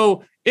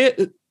 so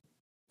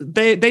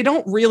they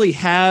don't really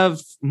have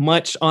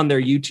much on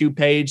their YouTube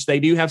page. They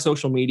do have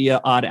social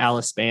media, Odd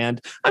Alice Band.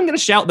 I'm going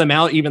to shout them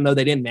out, even though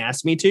they didn't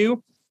ask me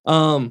to.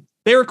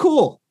 They were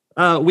cool.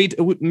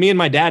 Me and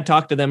my dad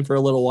talked to them for a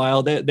little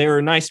while. They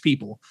were nice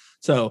people.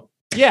 So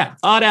yeah,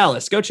 Odd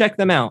Alice, go check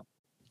them out.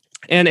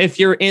 And if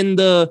you're in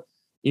the,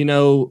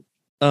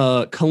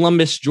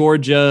 Columbus,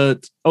 Georgia,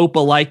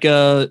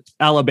 Opelika,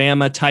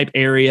 Alabama type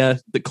area,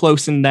 the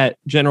close in that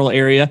general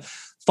area,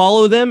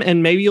 follow them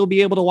and maybe you'll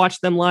be able to watch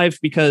them live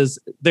because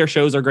their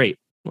shows are great.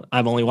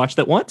 I've only watched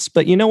it once,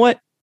 but you know what?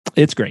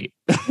 It's great.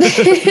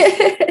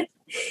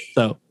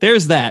 So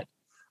there's that.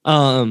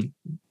 Do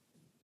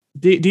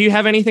you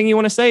have anything you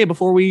want to say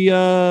before we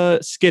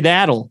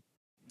skedaddle?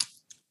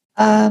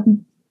 No,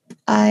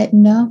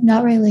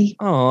 not really.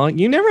 Oh,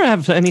 you never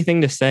have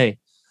anything to say.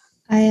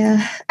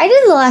 I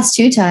did the last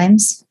 2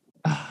 times.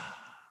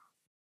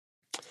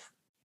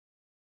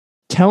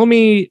 Tell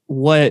me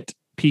what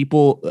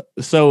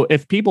so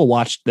if people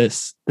watched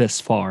this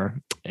far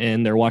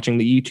and they're watching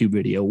the YouTube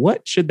video,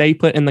 what should they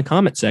put in the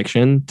comment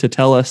section to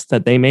tell us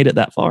that they made it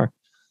that far?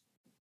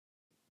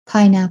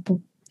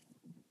 Pineapple.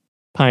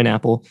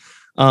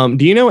 Do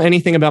you know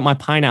anything about my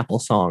pineapple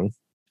song?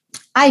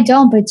 I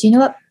don't, but do you know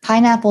what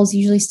pineapples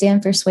usually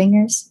stand for?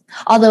 Swingers,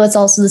 although it's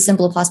also the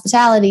symbol of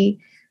hospitality.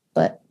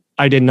 But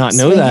I did not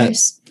know that.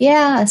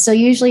 Yeah, so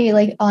usually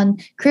like on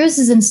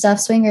cruises and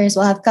stuff, swingers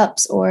will have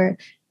cups or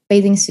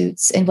bathing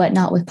suits and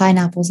whatnot with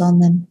pineapples on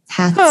them,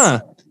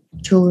 hats,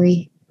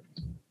 jewelry.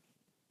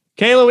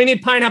 Kayla, we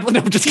need pineapple.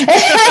 No, I'm just kidding.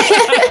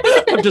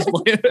 I'm just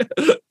playing.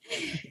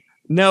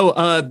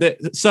 No,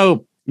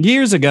 so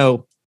years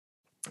ago,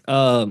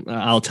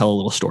 I'll tell a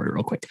little story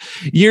real quick.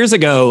 Years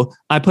ago,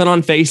 I put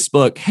on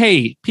Facebook,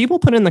 hey, people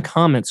put in the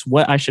comments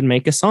what I should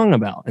make a song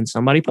about. And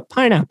somebody put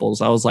pineapples.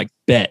 I was like,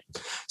 bet.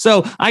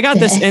 So I got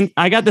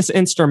this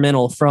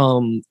instrumental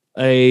from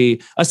a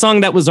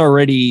song that was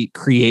already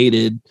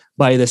created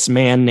by this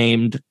man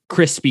named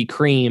Krispy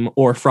Kreme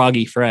or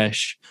Froggy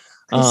Fresh.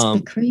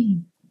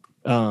 Krispy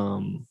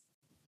Kreme.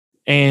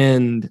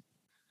 And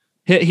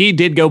he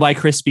did go by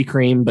Krispy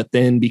Kreme, but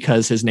then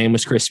because his name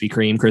was Krispy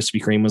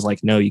Kreme was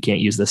like, no, you can't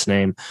use this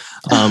name.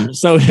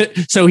 So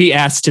he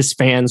asked his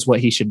fans what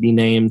he should be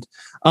named.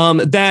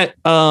 That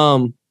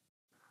song,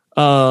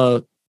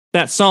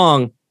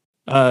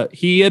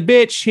 he a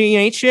bitch, he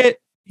ain't shit.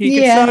 He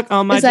can suck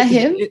on my. Is that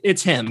him?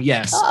 It's him.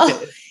 Yes.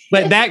 Oh.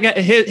 But that guy,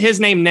 his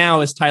name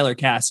now is Tyler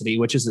Cassidy,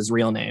 which is his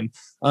real name.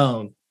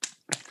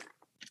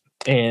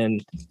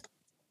 And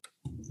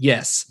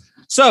yes,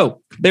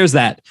 so there's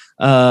that.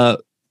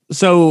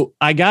 So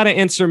I got an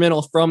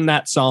instrumental from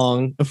that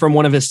song, from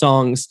one of his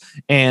songs,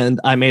 and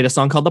I made a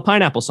song called the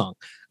Pineapple Song.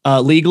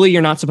 Legally,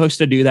 you're not supposed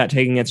to do that,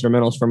 taking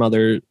instrumentals from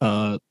other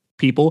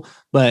people.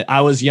 But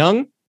I was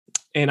young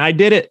and I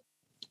did it.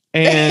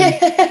 And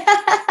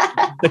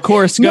the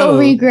chorus goes. No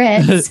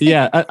regrets.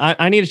 Yeah,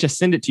 I need to just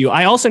send it to you.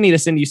 I also need to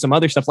send you some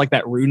other stuff like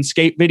that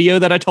RuneScape video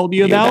that I told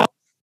you about.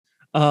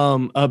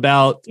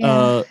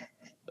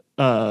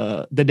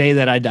 The Day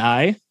That I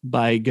Die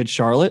by Good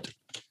Charlotte.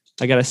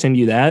 I got to send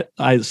you that.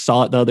 I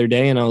saw it the other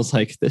day and I was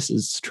like, this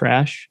is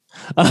trash.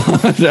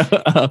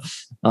 But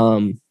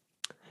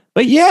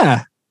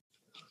yeah,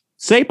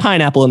 say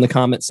pineapple in the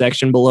comment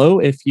section below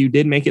if you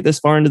did make it this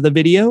far into the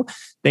video.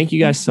 Thank you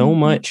guys so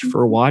much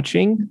for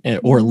watching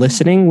or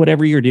listening,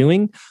 whatever you're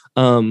doing.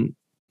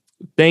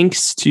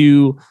 Thanks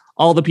to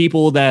all the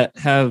people that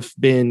have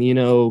been,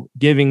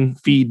 giving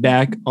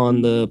feedback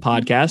on the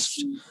podcast.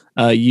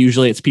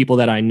 Usually it's people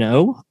that I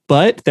know,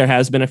 but there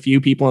has been a few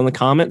people in the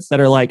comments that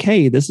are like,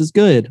 hey, this is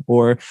good,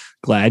 or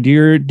glad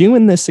you're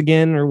doing this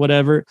again, or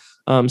whatever.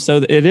 So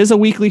it is a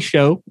weekly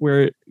show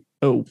where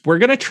we're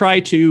going to try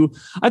to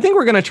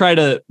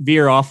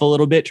veer off a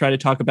little bit, try to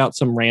talk about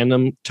some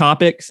random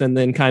topics and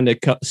then kind of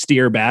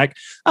steer back.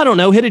 I don't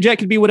know. Hit Eject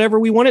could be whatever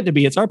we want it to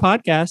be. It's our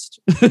podcast.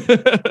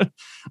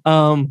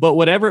 But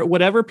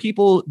whatever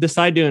people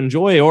decide to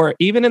enjoy, or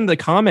even in the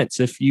comments,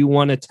 if you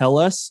want to tell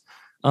us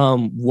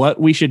what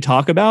we should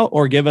talk about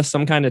or give us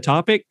some kind of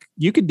topic,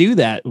 you could do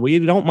that. We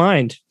don't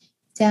mind.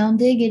 Down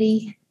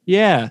diggity.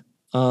 Yeah.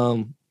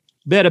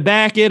 Better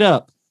back it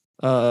up.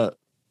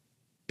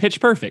 Pitch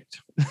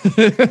Perfect.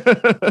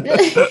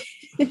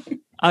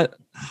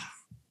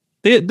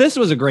 This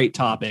was a great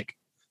topic,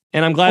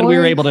 and I'm glad we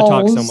were able to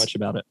talk so much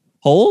about it.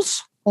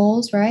 Holes,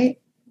 right?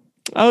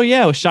 Oh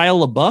yeah, with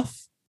Shia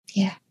LaBeouf.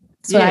 Yeah,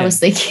 that's what I was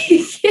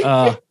thinking.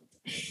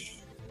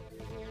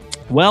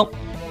 Well,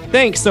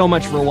 thanks so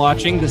much for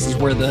watching. This is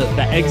where the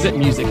exit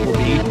music will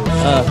be.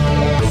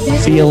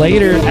 See you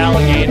later,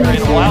 alligator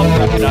and wild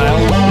crocodile.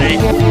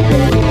 Thanks.